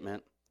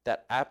statement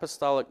that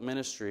apostolic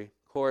ministry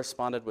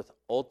corresponded with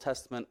Old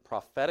Testament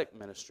prophetic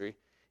ministry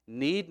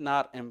need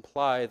not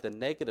imply the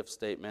negative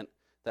statement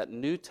that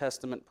New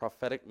Testament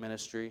prophetic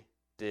ministry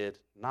did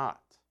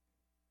not."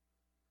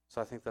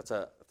 So I think that's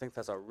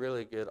a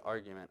really good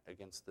argument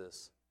against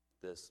this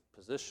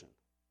position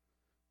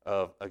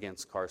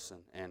against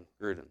Carson and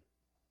Grudem.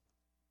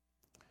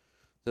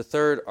 The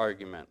third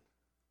argument,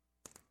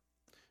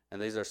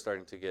 and these are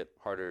starting to get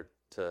harder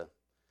to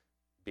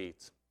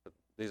beat, but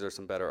these are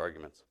some better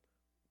arguments.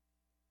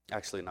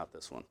 Actually, not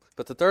this one.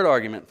 But the third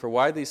argument for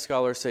why these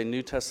scholars say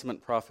New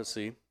Testament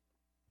prophecy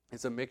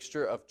is a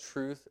mixture of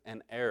truth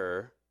and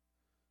error,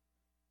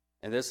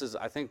 and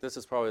I think this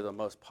is probably the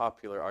most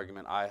popular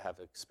argument I have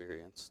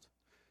experienced,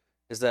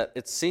 is that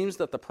it seems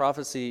that the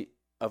prophecy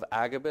of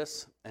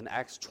Agabus in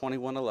Acts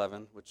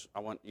 21:11, which I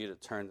want you to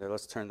turn there.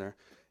 Let's turn there.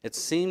 It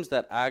seems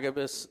that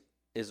Agabus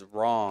is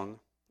wrong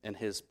in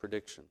his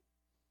prediction.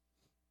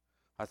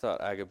 I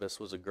thought Agabus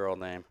was a girl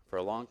name for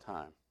a long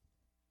time,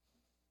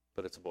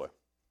 but it's a boy.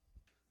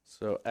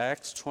 So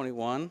Acts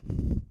 21,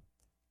 I'm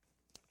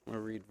going to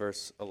read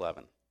verse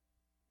 11.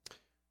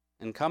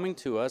 "And coming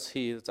to us,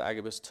 he," that's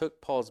Agabus,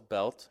 "took Paul's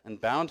belt and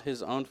bound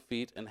his own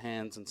feet and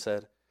hands and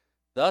said,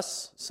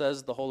 'Thus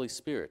says the Holy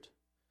Spirit,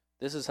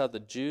 this is how the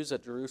Jews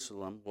at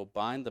Jerusalem will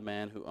bind the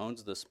man who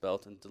owns this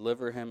belt and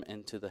deliver him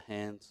into the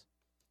hands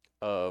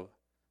of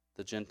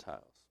the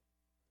Gentiles.'"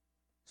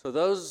 So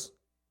those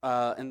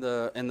in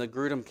the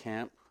Grudem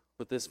camp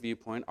with this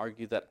viewpoint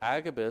argue that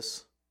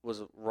Agabus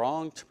was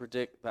wrong to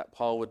predict that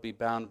Paul would be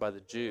bound by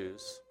the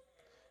Jews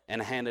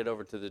and handed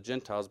over to the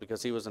Gentiles,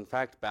 because he was in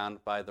fact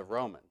bound by the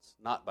Romans,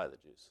 not by the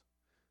Jews.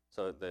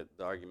 So the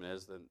argument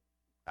is that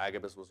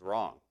Agabus was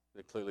wrong.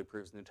 It clearly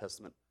proves New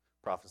Testament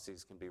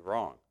prophecies can be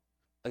wrong.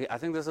 Okay, I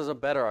think this is a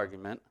better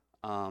argument,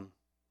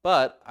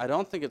 but I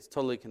don't think it's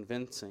totally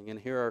convincing, and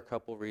here are a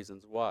couple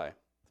reasons why.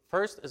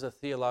 First is a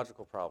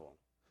theological problem.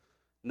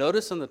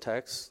 Notice in the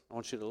text, I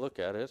want you to look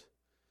at it,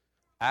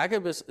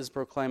 Agabus is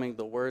proclaiming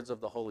the words of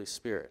the Holy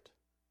Spirit.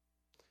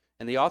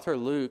 And the author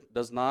Luke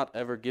does not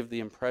ever give the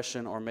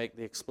impression or make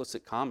the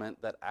explicit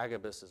comment that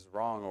Agabus is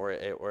wrong or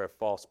a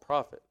false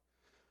prophet.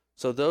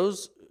 So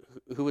those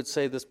who would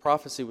say this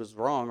prophecy was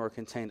wrong or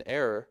contained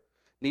error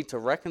need to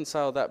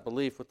reconcile that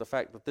belief with the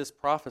fact that this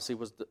prophecy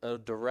was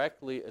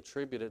directly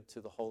attributed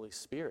to the Holy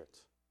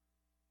Spirit.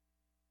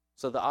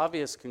 So the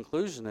obvious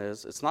conclusion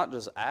is it's not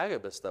just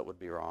Agabus that would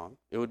be wrong,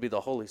 it would be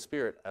the Holy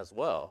Spirit as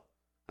well.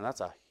 And I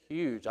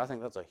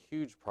think that's a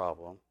huge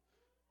problem.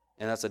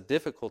 And that's a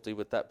difficulty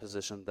with that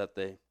position that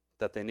they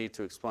need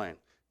to explain.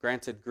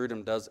 Granted,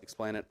 Grudem does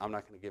explain it. I'm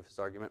not going to give his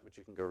argument, but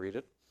you can go read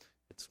it.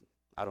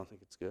 I don't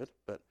think it's good.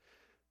 But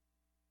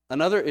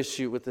another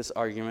issue with this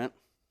argument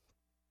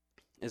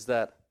is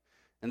that,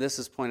 and this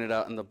is pointed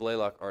out in the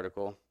Blaylock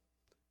article,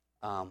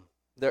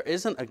 there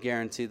isn't a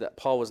guarantee that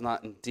Paul was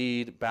not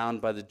indeed bound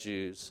by the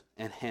Jews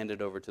and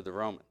handed over to the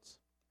Romans.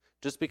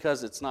 Just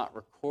because it's not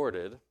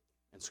recorded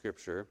in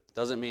Scripture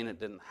doesn't mean it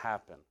didn't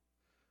happen.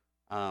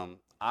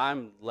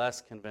 I'm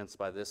less convinced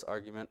by this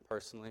argument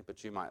personally,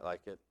 but you might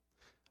like it.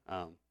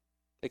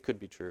 It could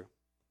be true.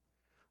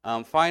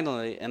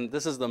 Finally, and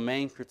this is the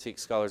main critique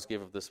scholars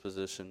give of this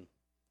position,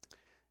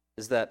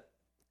 is that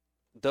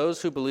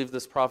those who believe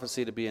this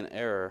prophecy to be an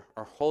error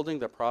are holding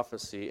the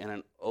prophecy in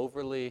an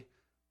overly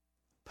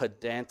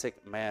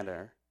pedantic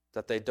manner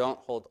that they don't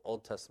hold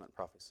Old Testament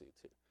prophecy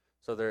to.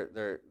 So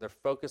they're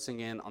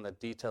focusing in on the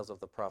details of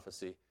the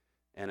prophecy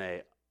in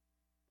a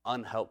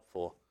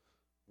unhelpful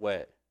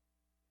way.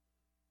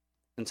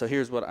 And so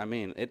here's what I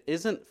mean. It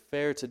isn't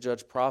fair to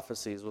judge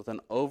prophecies with an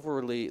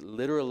overly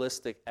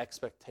literalistic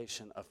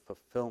expectation of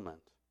fulfillment.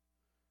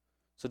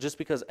 So just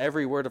because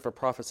every word of a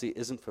prophecy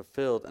isn't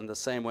fulfilled in the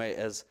same way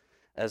as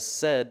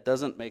said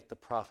doesn't make the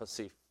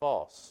prophecy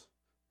false.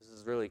 This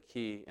is really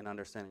key in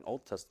understanding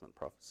Old Testament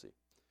prophecy.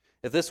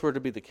 If this were to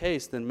be the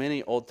case, then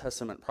many Old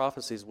Testament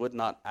prophecies would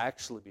not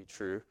actually be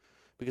true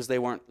because they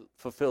weren't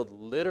fulfilled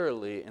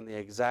literally in the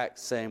exact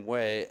same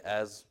way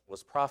as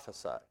was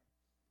prophesied.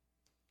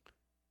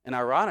 And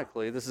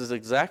ironically, this is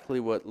exactly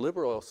what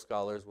liberal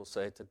scholars will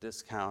say to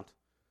discount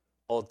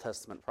Old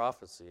Testament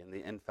prophecy and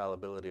the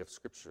infallibility of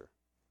Scripture.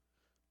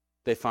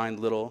 They find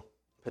little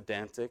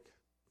pedantic,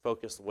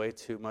 focused way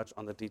too much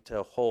on the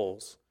detail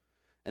holes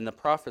in the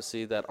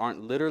prophecy that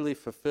aren't literally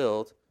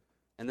fulfilled,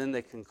 and then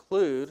they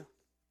conclude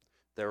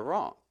they're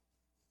wrong,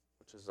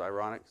 which is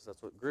ironic because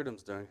that's what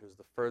Grudem's doing, who's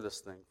the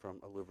furthest thing from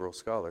a liberal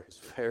scholar. He's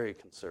very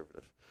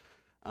conservative.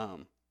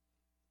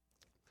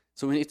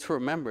 So we need to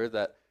remember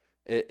that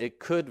it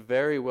could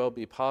very well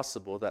be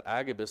possible that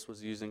Agabus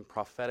was using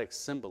prophetic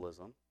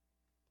symbolism,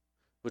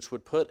 which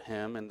would put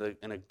him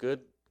in a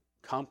good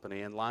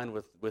company in line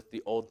with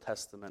the Old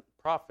Testament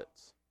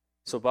prophets.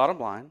 So bottom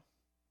line,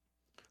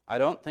 I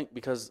don't think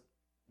because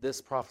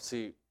this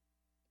prophecy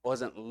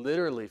wasn't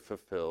literally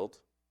fulfilled,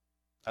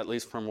 at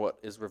least from what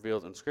is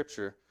revealed in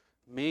Scripture,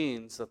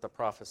 means that the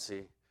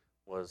prophecy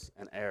was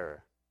an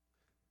error.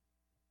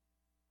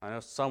 I know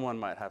someone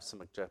might have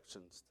some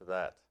objections to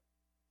that.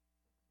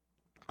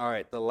 All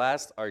right, the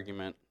last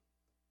argument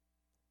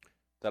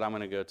that I'm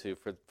going to go to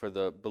for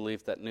the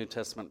belief that New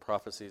Testament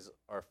prophecies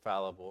are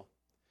fallible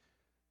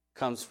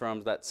comes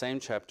from that same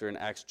chapter in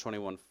Acts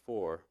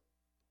 21:4.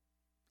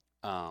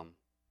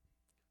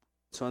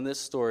 So in this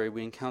story,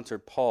 we encounter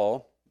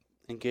Paul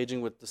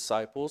engaging with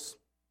disciples,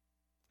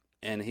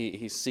 and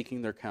he's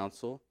seeking their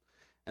counsel.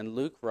 And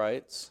Luke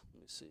writes,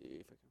 let me see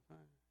if I can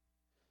find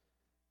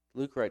it.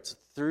 Luke writes,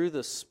 through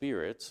the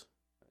Spirit,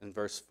 in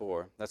verse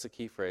 4, that's a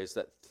key phrase,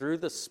 that through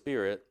the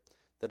Spirit,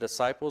 the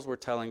disciples were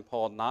telling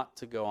Paul not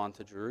to go on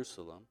to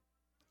Jerusalem.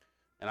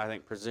 And I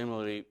think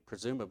presumably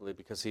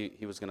because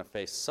he was going to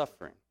face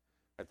suffering.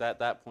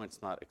 That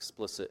point's not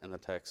explicit in the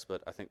text,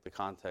 but I think the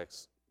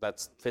context,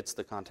 that fits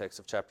the context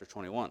of chapter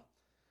 21.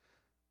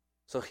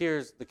 So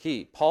here's the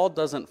key. Paul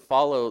doesn't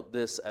follow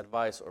this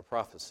advice or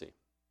prophecy.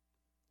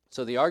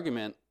 So the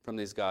argument from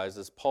these guys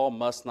is Paul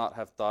must not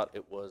have thought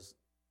it was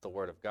the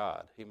word of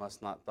God. He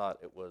must not thought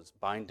it was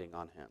binding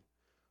on him,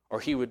 or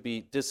he would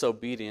be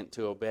disobedient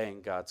to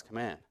obeying God's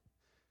command.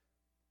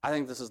 I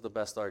think this is the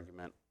best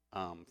argument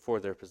for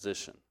their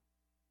position,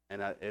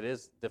 and it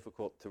is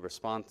difficult to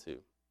respond to.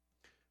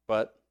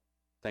 But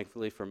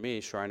thankfully for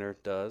me, Schreiner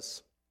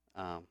does.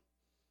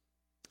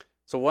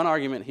 So one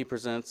argument he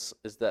presents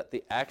is that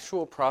the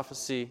actual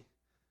prophecy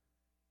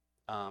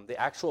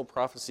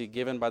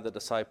given by the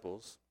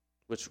disciples,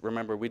 which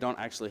remember we don't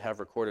actually have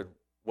recorded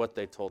what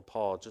they told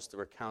Paul, just the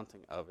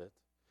recounting of it.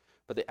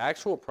 But the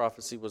actual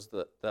prophecy was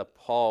that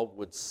Paul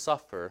would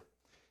suffer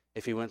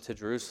if he went to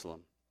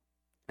Jerusalem.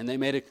 And they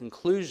made a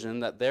conclusion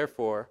that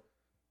therefore,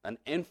 an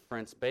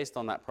inference based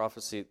on that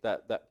prophecy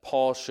that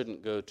Paul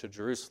shouldn't go to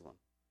Jerusalem.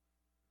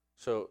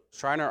 So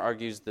Schreiner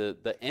argues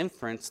the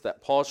inference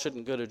that Paul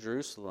shouldn't go to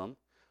Jerusalem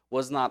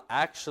was not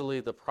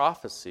actually the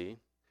prophecy.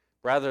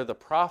 Rather, the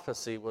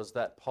prophecy was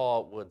that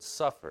Paul would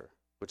suffer,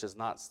 which is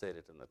not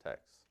stated in the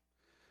text.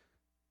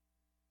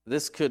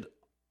 This could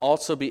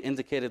also be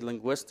indicated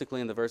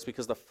linguistically in the verse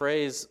because the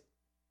phrase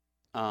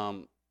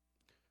through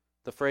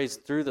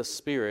the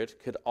Spirit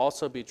could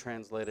also be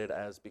translated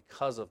as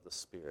because of the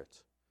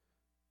Spirit.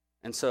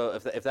 And so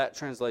if that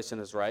translation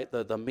is right,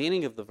 the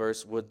meaning of the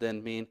verse would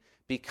then mean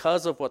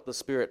because of what the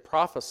Spirit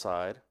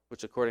prophesied,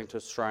 which according to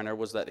Schreiner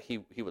was that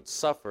he would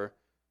suffer,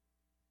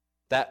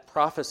 that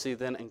prophecy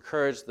then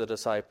encouraged the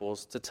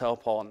disciples to tell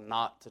Paul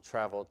not to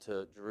travel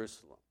to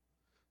Jerusalem.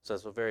 So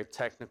it's a very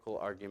technical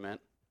argument,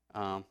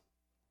 but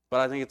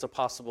I think it's a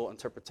possible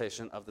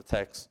interpretation of the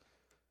text.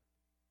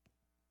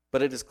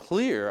 But it is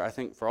clear, I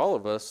think, for all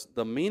of us,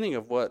 the meaning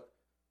of what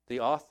the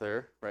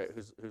author, right,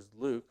 who's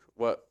Luke,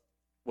 what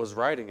was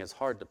writing is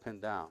hard to pin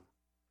down.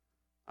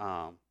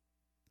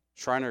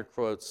 Schreiner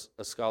quotes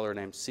a scholar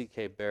named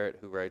C.K. Barrett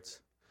who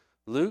writes,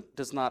 Luke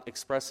does not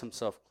express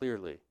himself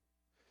clearly.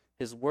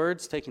 His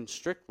words taken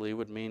strictly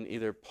would mean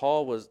either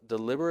Paul was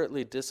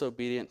deliberately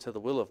disobedient to the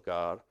will of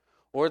God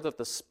or that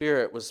the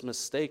Spirit was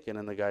mistaken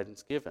in the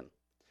guidance given.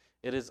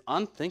 It is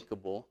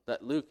unthinkable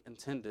that Luke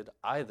intended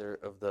either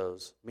of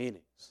those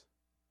meanings,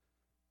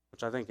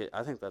 which I think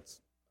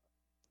that's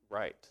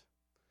right.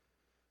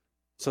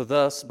 So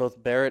thus,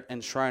 both Barrett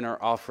and Schreiner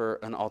offer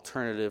an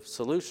alternative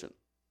solution.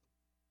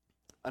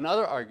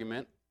 Another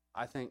argument,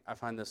 I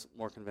find this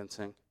more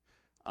convincing,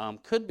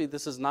 could be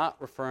this is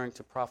not referring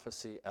to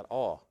prophecy at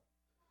all.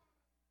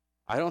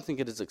 I don't think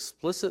it is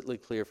explicitly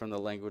clear from the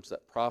language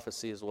that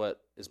prophecy is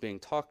what is being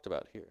talked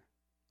about here.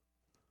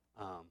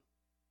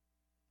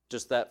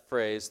 Just that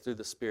phrase, through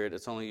the Spirit,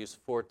 it's only used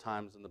 4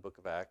 times in the book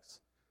of Acts,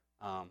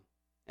 and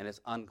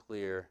it's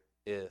unclear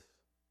if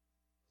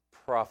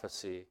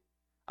prophecy,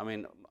 I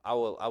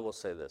will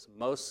say this,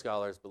 most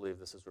scholars believe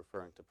this is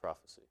referring to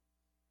prophecy,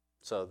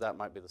 so that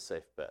might be the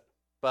safe bet.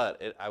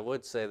 But I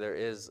would say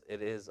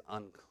it is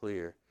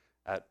unclear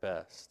at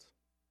best.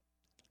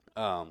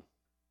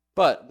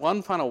 But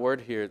one final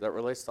word here that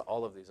relates to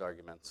all of these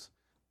arguments.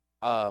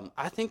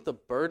 I think the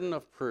burden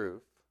of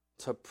proof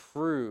to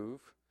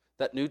prove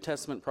that New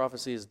Testament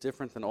prophecy is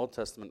different than Old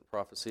Testament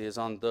prophecy is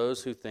on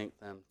those who think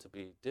them to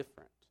be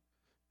different.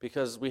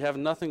 Because we have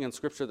nothing in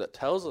Scripture that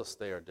tells us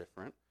they are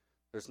different.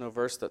 There's no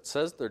verse that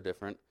says they're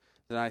different.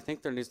 Then I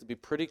think there needs to be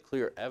pretty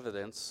clear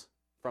evidence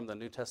from the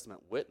New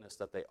Testament witness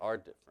that they are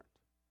different.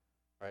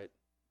 Right?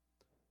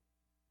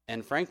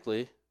 And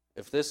frankly,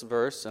 if this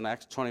verse in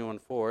Acts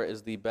 21:4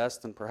 is the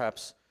best and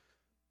perhaps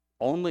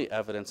only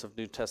evidence of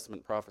New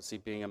Testament prophecy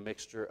being a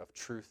mixture of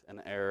truth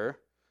and error,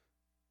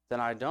 then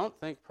I don't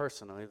think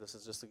personally, this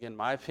is just again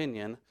my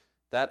opinion,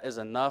 that is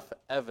enough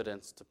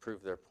evidence to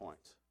prove their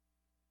point,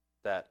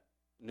 that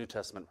New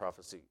Testament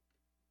prophecy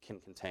can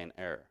contain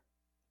error.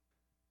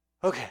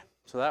 Okay,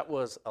 so that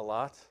was a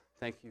lot.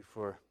 Thank you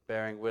for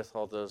bearing with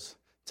all those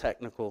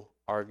technical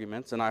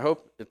arguments. And I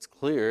hope it's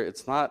clear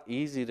it's not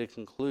easy to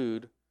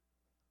conclude.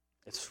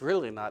 It's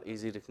really not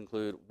easy to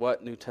conclude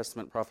what New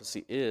Testament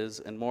prophecy is,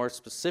 and more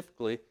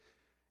specifically,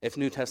 if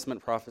New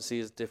Testament prophecy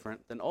is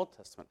different than Old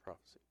Testament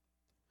prophecy.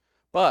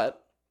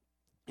 But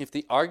if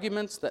the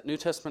arguments that New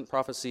Testament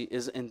prophecy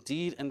is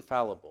indeed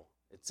infallible,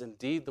 it's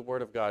indeed the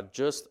Word of God,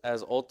 just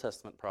as Old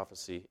Testament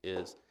prophecy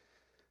is,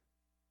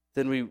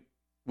 then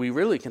we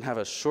really can have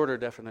a shorter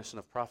definition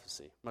of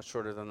prophecy, much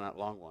shorter than that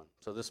long one.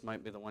 So this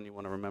might be the one you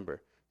want to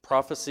remember.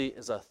 Prophecy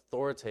is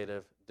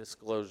authoritative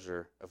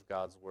disclosure of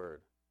God's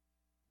Word.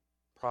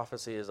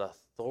 Prophecy is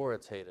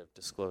authoritative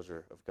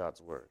disclosure of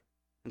God's Word.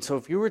 And so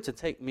if you were to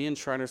take me and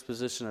Schreiner's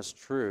position as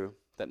true,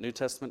 that New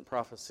Testament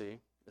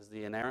prophecy is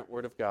the inerrant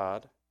Word of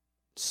God,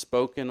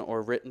 spoken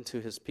or written to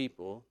His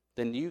people,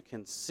 then you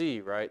can see,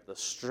 right, the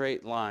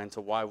straight line to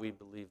why we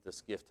believe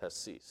this gift has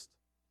ceased.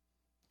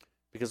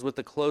 Because with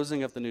the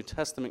closing of the New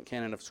Testament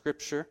canon of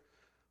Scripture,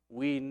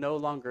 we no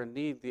longer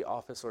need the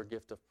office or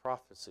gift of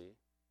prophecy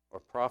or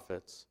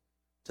prophets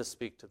to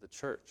speak to the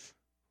church.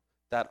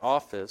 That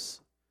office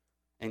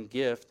and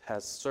gift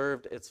has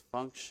served its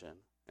function,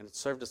 and it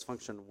served its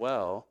function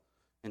well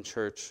in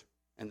church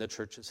and the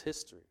church's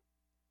history.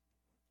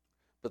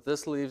 But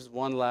this leaves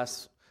one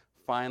last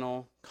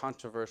final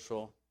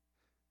controversial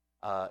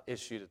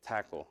issue to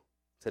tackle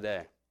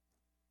today.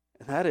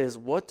 And that is,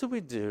 what do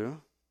we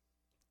do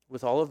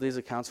with all of these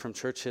accounts from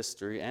church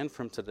history and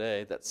from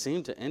today that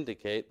seem to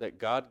indicate that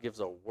God gives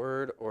a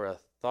word or a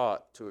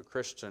thought to a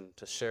Christian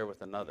to share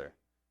with another?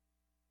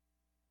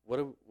 What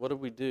do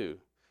we do?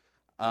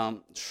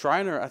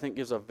 Schreiner, I think,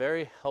 gives a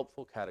very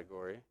helpful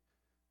category,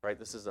 right?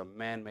 This is a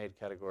man-made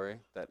category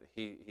that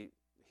he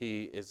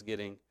is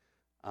getting,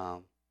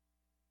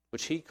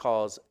 which he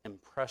calls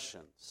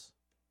impressions.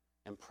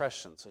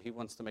 Impressions. So he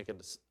wants to make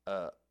what's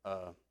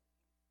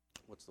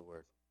the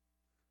word?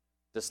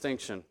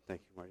 Distinction.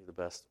 Thank you, Marty, the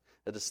best.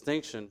 A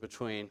distinction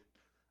between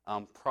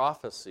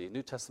prophecy,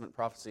 New Testament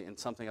prophecy, and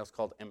something else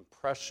called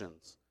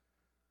impressions.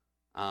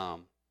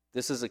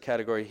 This is a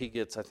category he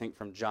gets, I think,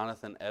 from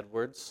Jonathan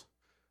Edwards.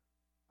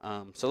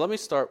 So let me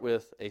start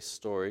with a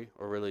story,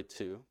 or really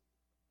two.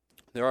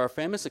 There are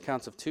famous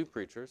accounts of two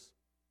preachers,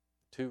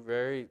 two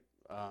very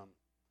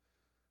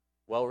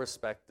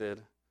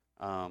well-respected,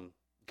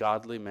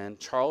 godly men,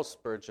 Charles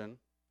Spurgeon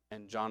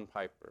and John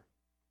Piper,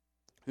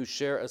 who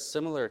share a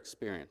similar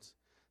experience.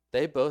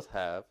 They both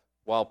have,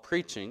 while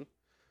preaching,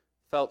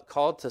 felt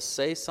called to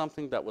say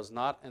something that was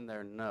not in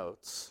their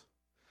notes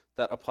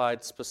that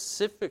applied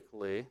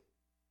specifically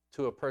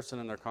to a person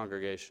in their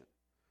congregation.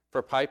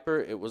 For Piper,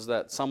 it was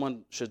that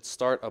someone should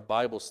start a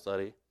Bible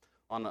study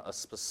on a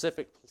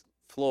specific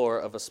floor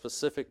of a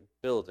specific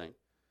building,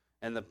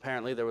 and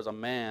apparently there was a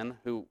man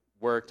who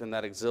worked in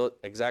that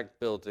exact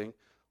building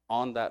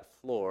on that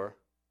floor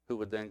who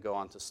would then go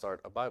on to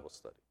start a Bible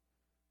study.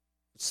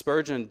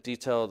 Spurgeon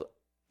detailed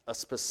a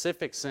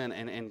specific sin,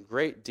 and in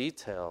great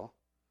detail,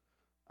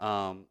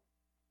 that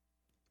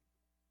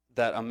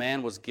a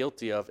man was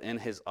guilty of in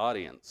his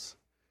audience,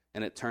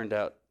 and it turned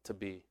out to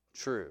be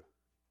true.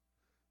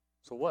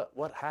 So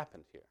what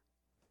happened here?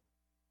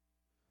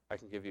 I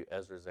can give you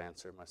Ezra's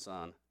answer, my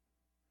son.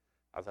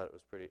 I thought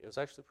it was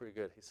actually pretty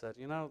good. He said,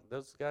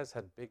 those guys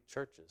had big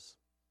churches.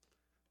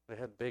 They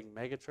had big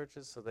mega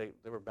churches, so they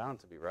were bound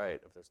to be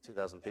right if there's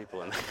 2,000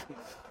 people in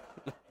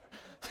there.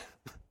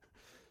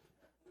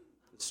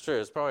 It's true.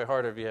 It's probably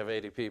harder if you have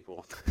 80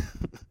 people.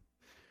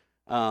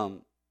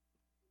 But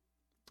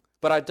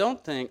I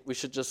don't think we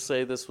should just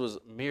say this was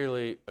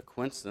merely a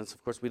coincidence.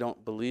 Of course, we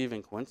don't believe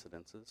in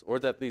coincidences, or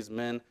that these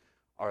men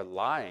are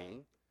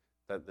lying,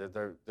 that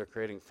they're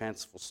creating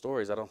fanciful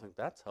stories. I don't think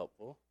that's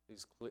helpful.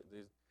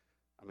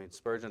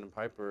 Spurgeon and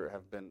Piper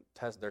have been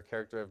their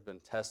character have been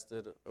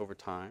tested over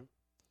time.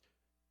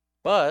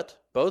 But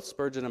both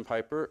Spurgeon and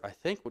Piper, I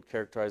think, would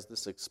characterize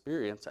this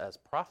experience as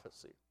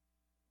prophecy.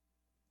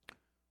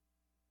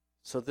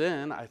 So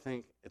then I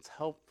think it's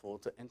helpful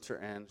to enter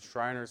in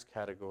Schreiner's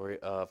category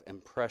of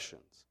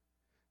impressions.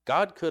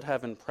 God could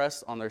have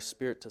impressed on their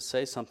spirit to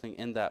say something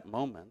in that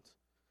moment,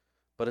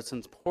 but it's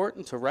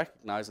important to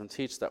recognize and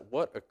teach that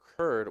what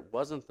occurred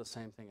wasn't the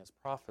same thing as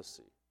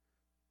prophecy.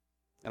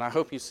 And I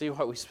hope you see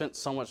why we spent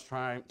so much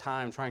time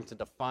trying to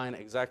define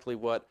exactly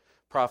what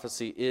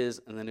prophecy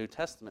is in the New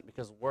Testament,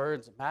 because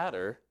words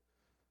matter,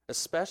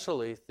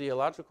 especially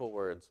theological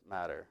words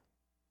matter.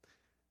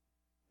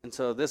 And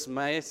so this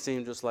may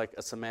seem just like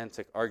a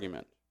semantic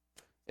argument.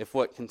 If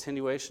what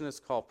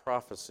continuationists call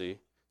prophecy,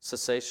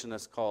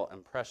 cessationists call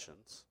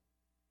impressions,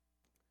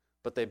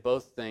 but they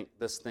both think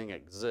this thing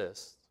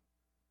exists.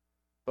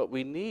 But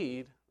we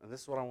need, and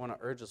this is what I want to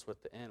urge us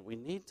with to end, we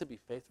need to be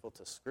faithful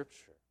to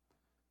Scripture.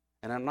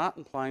 And I'm not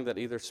implying that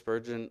either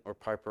Spurgeon or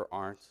Piper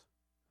aren't,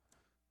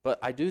 but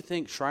I do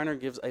think Schreiner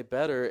gives a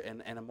better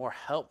and a more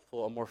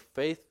helpful, a more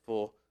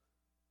faithful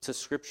to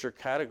Scripture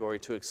category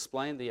to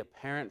explain the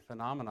apparent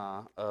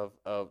phenomena of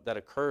that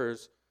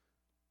occurs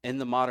in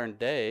the modern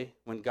day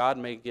when God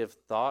may give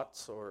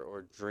thoughts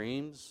or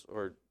dreams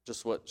or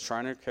just what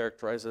Schreiner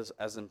characterizes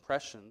as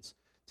impressions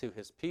to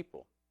his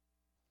people.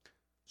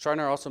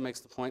 Schreiner also makes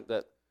the point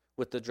that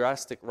with the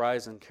drastic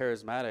rise in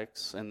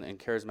charismatics and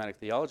charismatic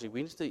theology,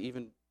 we need to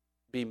even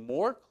be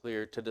more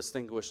clear to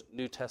distinguish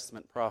New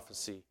Testament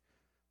prophecy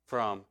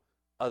from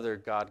other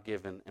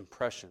God-given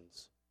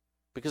impressions.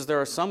 Because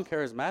there are some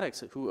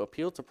charismatics who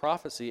appeal to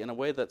prophecy in a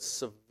way that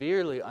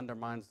severely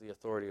undermines the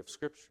authority of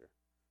Scripture.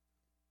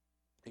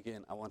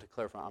 Again, I want to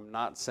clarify, I'm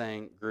not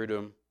saying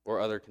Grudem or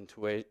other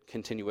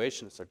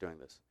continuationists are doing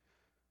this.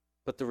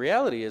 But the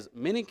reality is,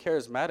 many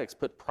charismatics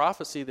put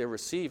prophecy they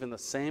receive in the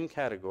same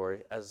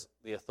category as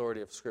the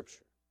authority of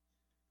Scripture,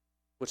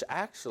 which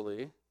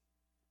actually,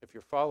 if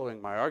you're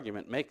following my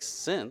argument, makes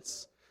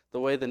sense the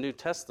way the New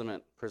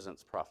Testament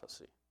presents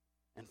prophecy.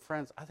 And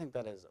friends, I think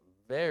that is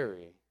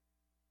very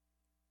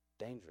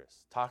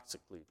dangerous,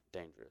 toxically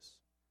dangerous.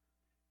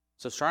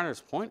 So Schreiner's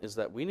point is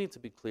that we need to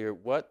be clear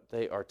what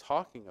they are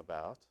talking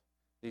about,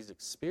 these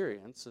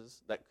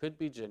experiences that could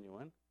be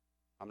genuine.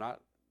 I'm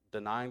not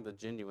denying the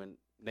genuine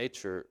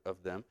nature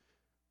of them,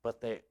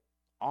 but they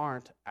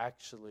aren't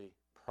actually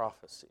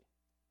prophecy.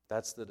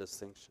 That's the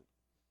distinction.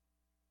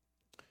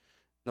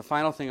 The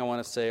final thing I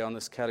want to say on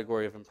this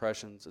category of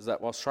impressions is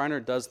that while Schreiner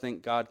does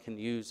think God can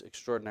use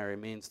extraordinary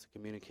means to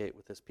communicate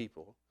with his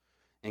people,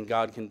 and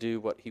God can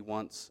do what he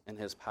wants in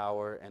his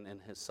power and in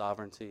his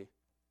sovereignty,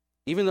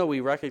 even though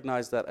we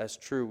recognize that as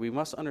true, we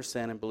must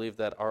understand and believe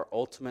that our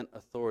ultimate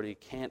authority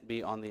can't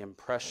be on the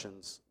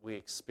impressions we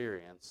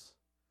experience,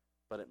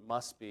 but it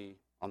must be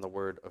on the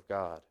Word of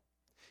God.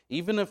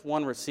 Even if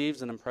one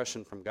receives an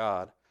impression from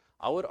God,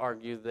 I would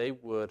argue they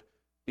would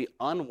be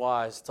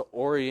unwise to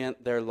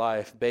orient their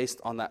life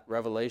based on that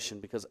revelation,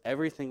 because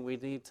everything we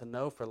need to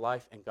know for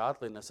life and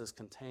godliness is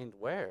contained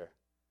where?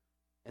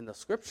 In the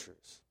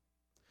Scriptures.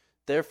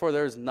 Therefore,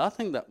 there is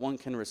nothing that one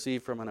can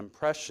receive from an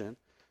impression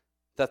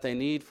that they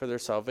need for their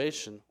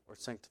salvation or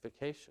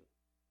sanctification.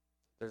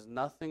 There's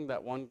nothing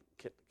that one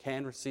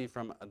can receive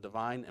from a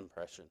divine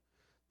impression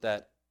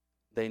that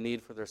they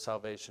need for their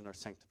salvation or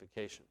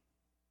sanctification.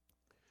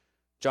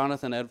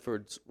 Jonathan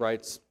Edwards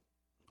writes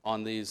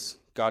on these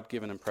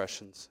God-given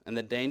impressions and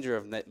the danger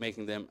of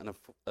making them an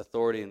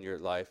authority in your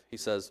life. He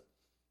says,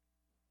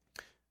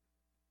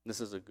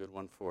 this is a good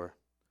one for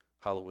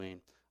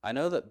Halloween. I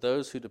know that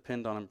those who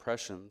depend on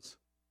impressions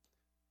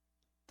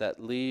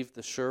that leave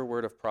the sure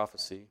word of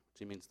prophecy,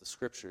 which means the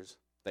Scriptures,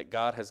 that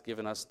God has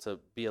given us to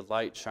be a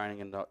light shining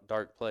in a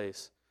dark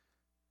place,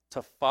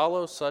 to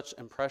follow such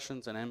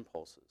impressions and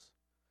impulses.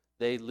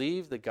 They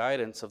leave the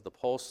guidance of the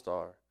pole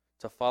star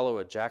to follow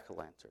a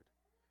jack-o'-lantern.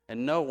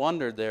 And no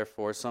wonder,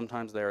 therefore,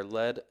 sometimes they are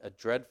led a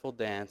dreadful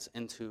dance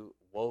into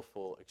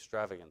woeful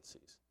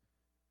extravagancies.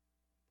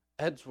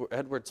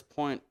 Edwards'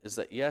 point is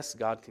that yes,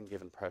 God can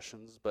give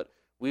impressions, but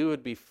we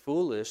would be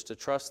foolish to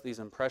trust these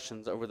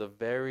impressions over the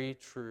very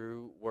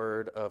true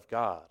Word of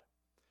God.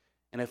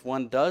 And if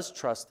one does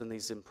trust in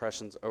these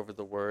impressions over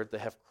the Word, they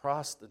have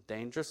crossed the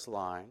dangerous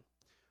line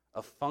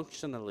of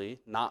functionally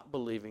not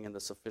believing in the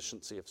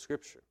sufficiency of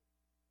Scripture.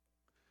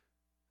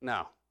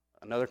 Now,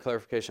 another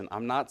clarification.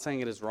 I'm not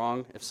saying it is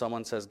wrong if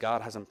someone says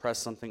God has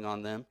impressed something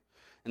on them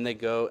and they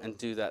go and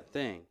do that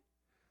thing.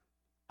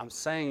 I'm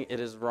saying it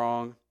is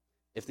wrong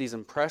if these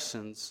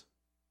impressions,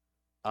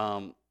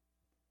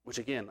 which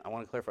again, I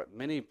want to clarify,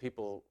 many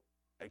people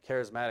at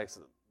charismatics,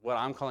 what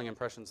I'm calling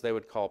impressions, they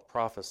would call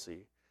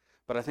prophecy.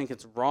 But I think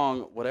it's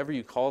wrong, whatever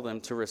you call them,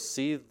 to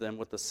receive them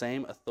with the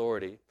same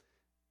authority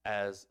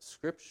as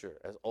Scripture,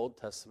 as Old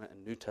Testament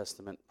and New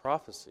Testament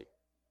prophecy.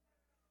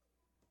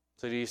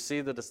 So do you see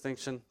the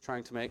distinction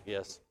trying to make?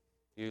 Yes.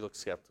 You look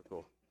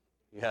skeptical.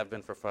 You have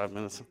been for 5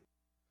 minutes.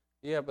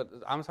 Yeah, but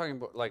I'm talking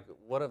about, like,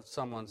 what if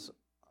someone's,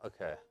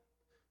 okay,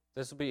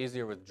 this would be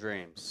easier with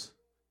dreams.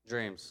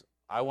 Dreams.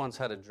 I once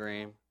had a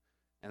dream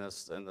in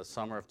the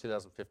summer of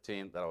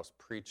 2015 that I was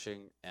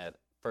preaching at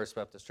First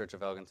Baptist Church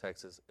of Elgin,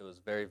 Texas. It was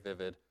very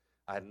vivid.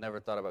 I had never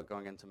thought about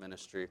going into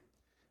ministry.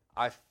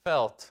 I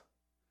felt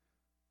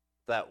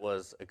that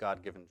was a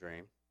God-given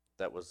dream.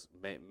 That was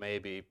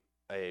maybe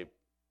a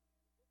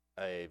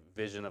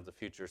vision of the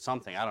future,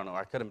 something. I don't know.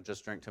 I could have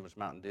just drank too much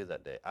Mountain Dew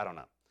that day. I don't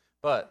know.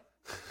 But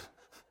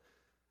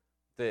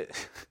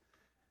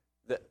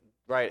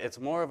right, it's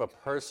more of a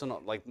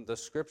personal, like the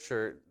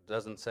Scripture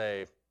doesn't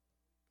say,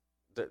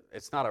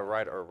 it's not a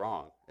right or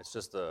wrong. It's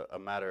just a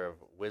matter of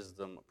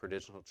wisdom,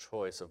 prudential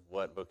choice of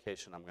what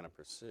vocation I'm going to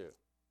pursue.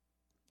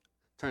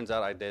 Turns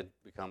out I did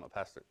become a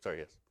pastor. Sorry,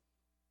 yes.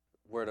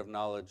 Word of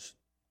knowledge.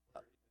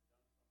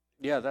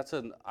 Yeah,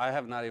 I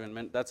have not even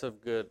meant, that's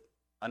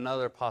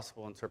another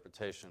possible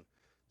interpretation.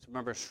 So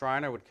remember,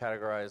 Schreiner would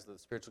categorize the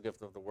spiritual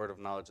gift of the word of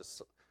knowledge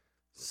as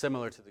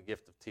similar to the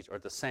gift of teaching, or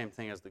the same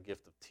thing as the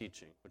gift of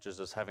teaching, which is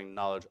just having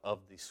knowledge of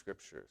the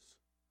Scriptures.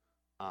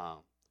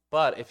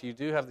 But if you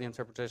do have the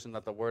interpretation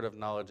that the word of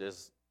knowledge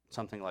is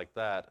something like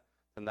that,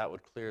 then that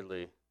would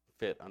clearly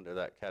fit under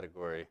that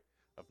category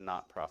of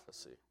not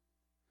prophecy.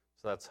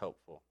 So that's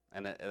helpful.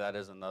 And that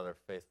is another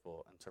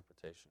faithful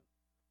interpretation.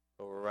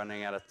 But we're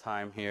running out of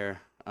time here.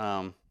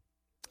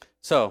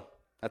 So,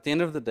 at the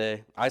end of the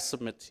day, I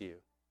submit to you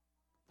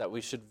that we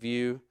should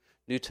view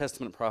New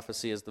Testament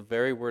prophecy as the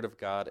very word of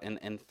God and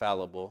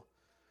infallible,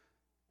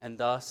 and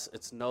thus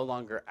it's no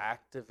longer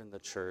active in the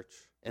church,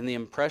 and the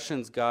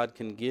impressions God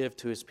can give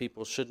to his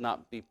people should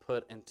not be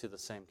put into the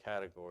same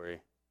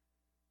category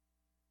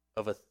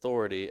of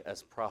authority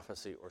as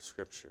prophecy or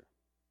scripture.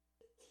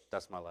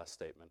 That's my last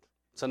statement.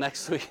 So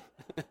next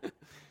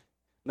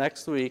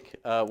week,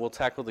 we'll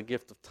tackle the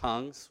gift of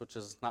tongues, which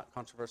is not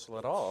controversial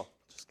at all.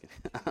 Just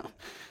kidding.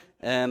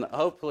 And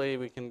hopefully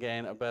we can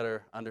gain a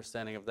better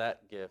understanding of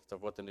that gift,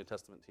 of what the New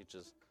Testament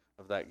teaches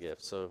of that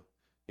gift. So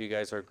you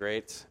guys are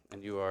great,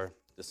 and you are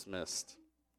dismissed.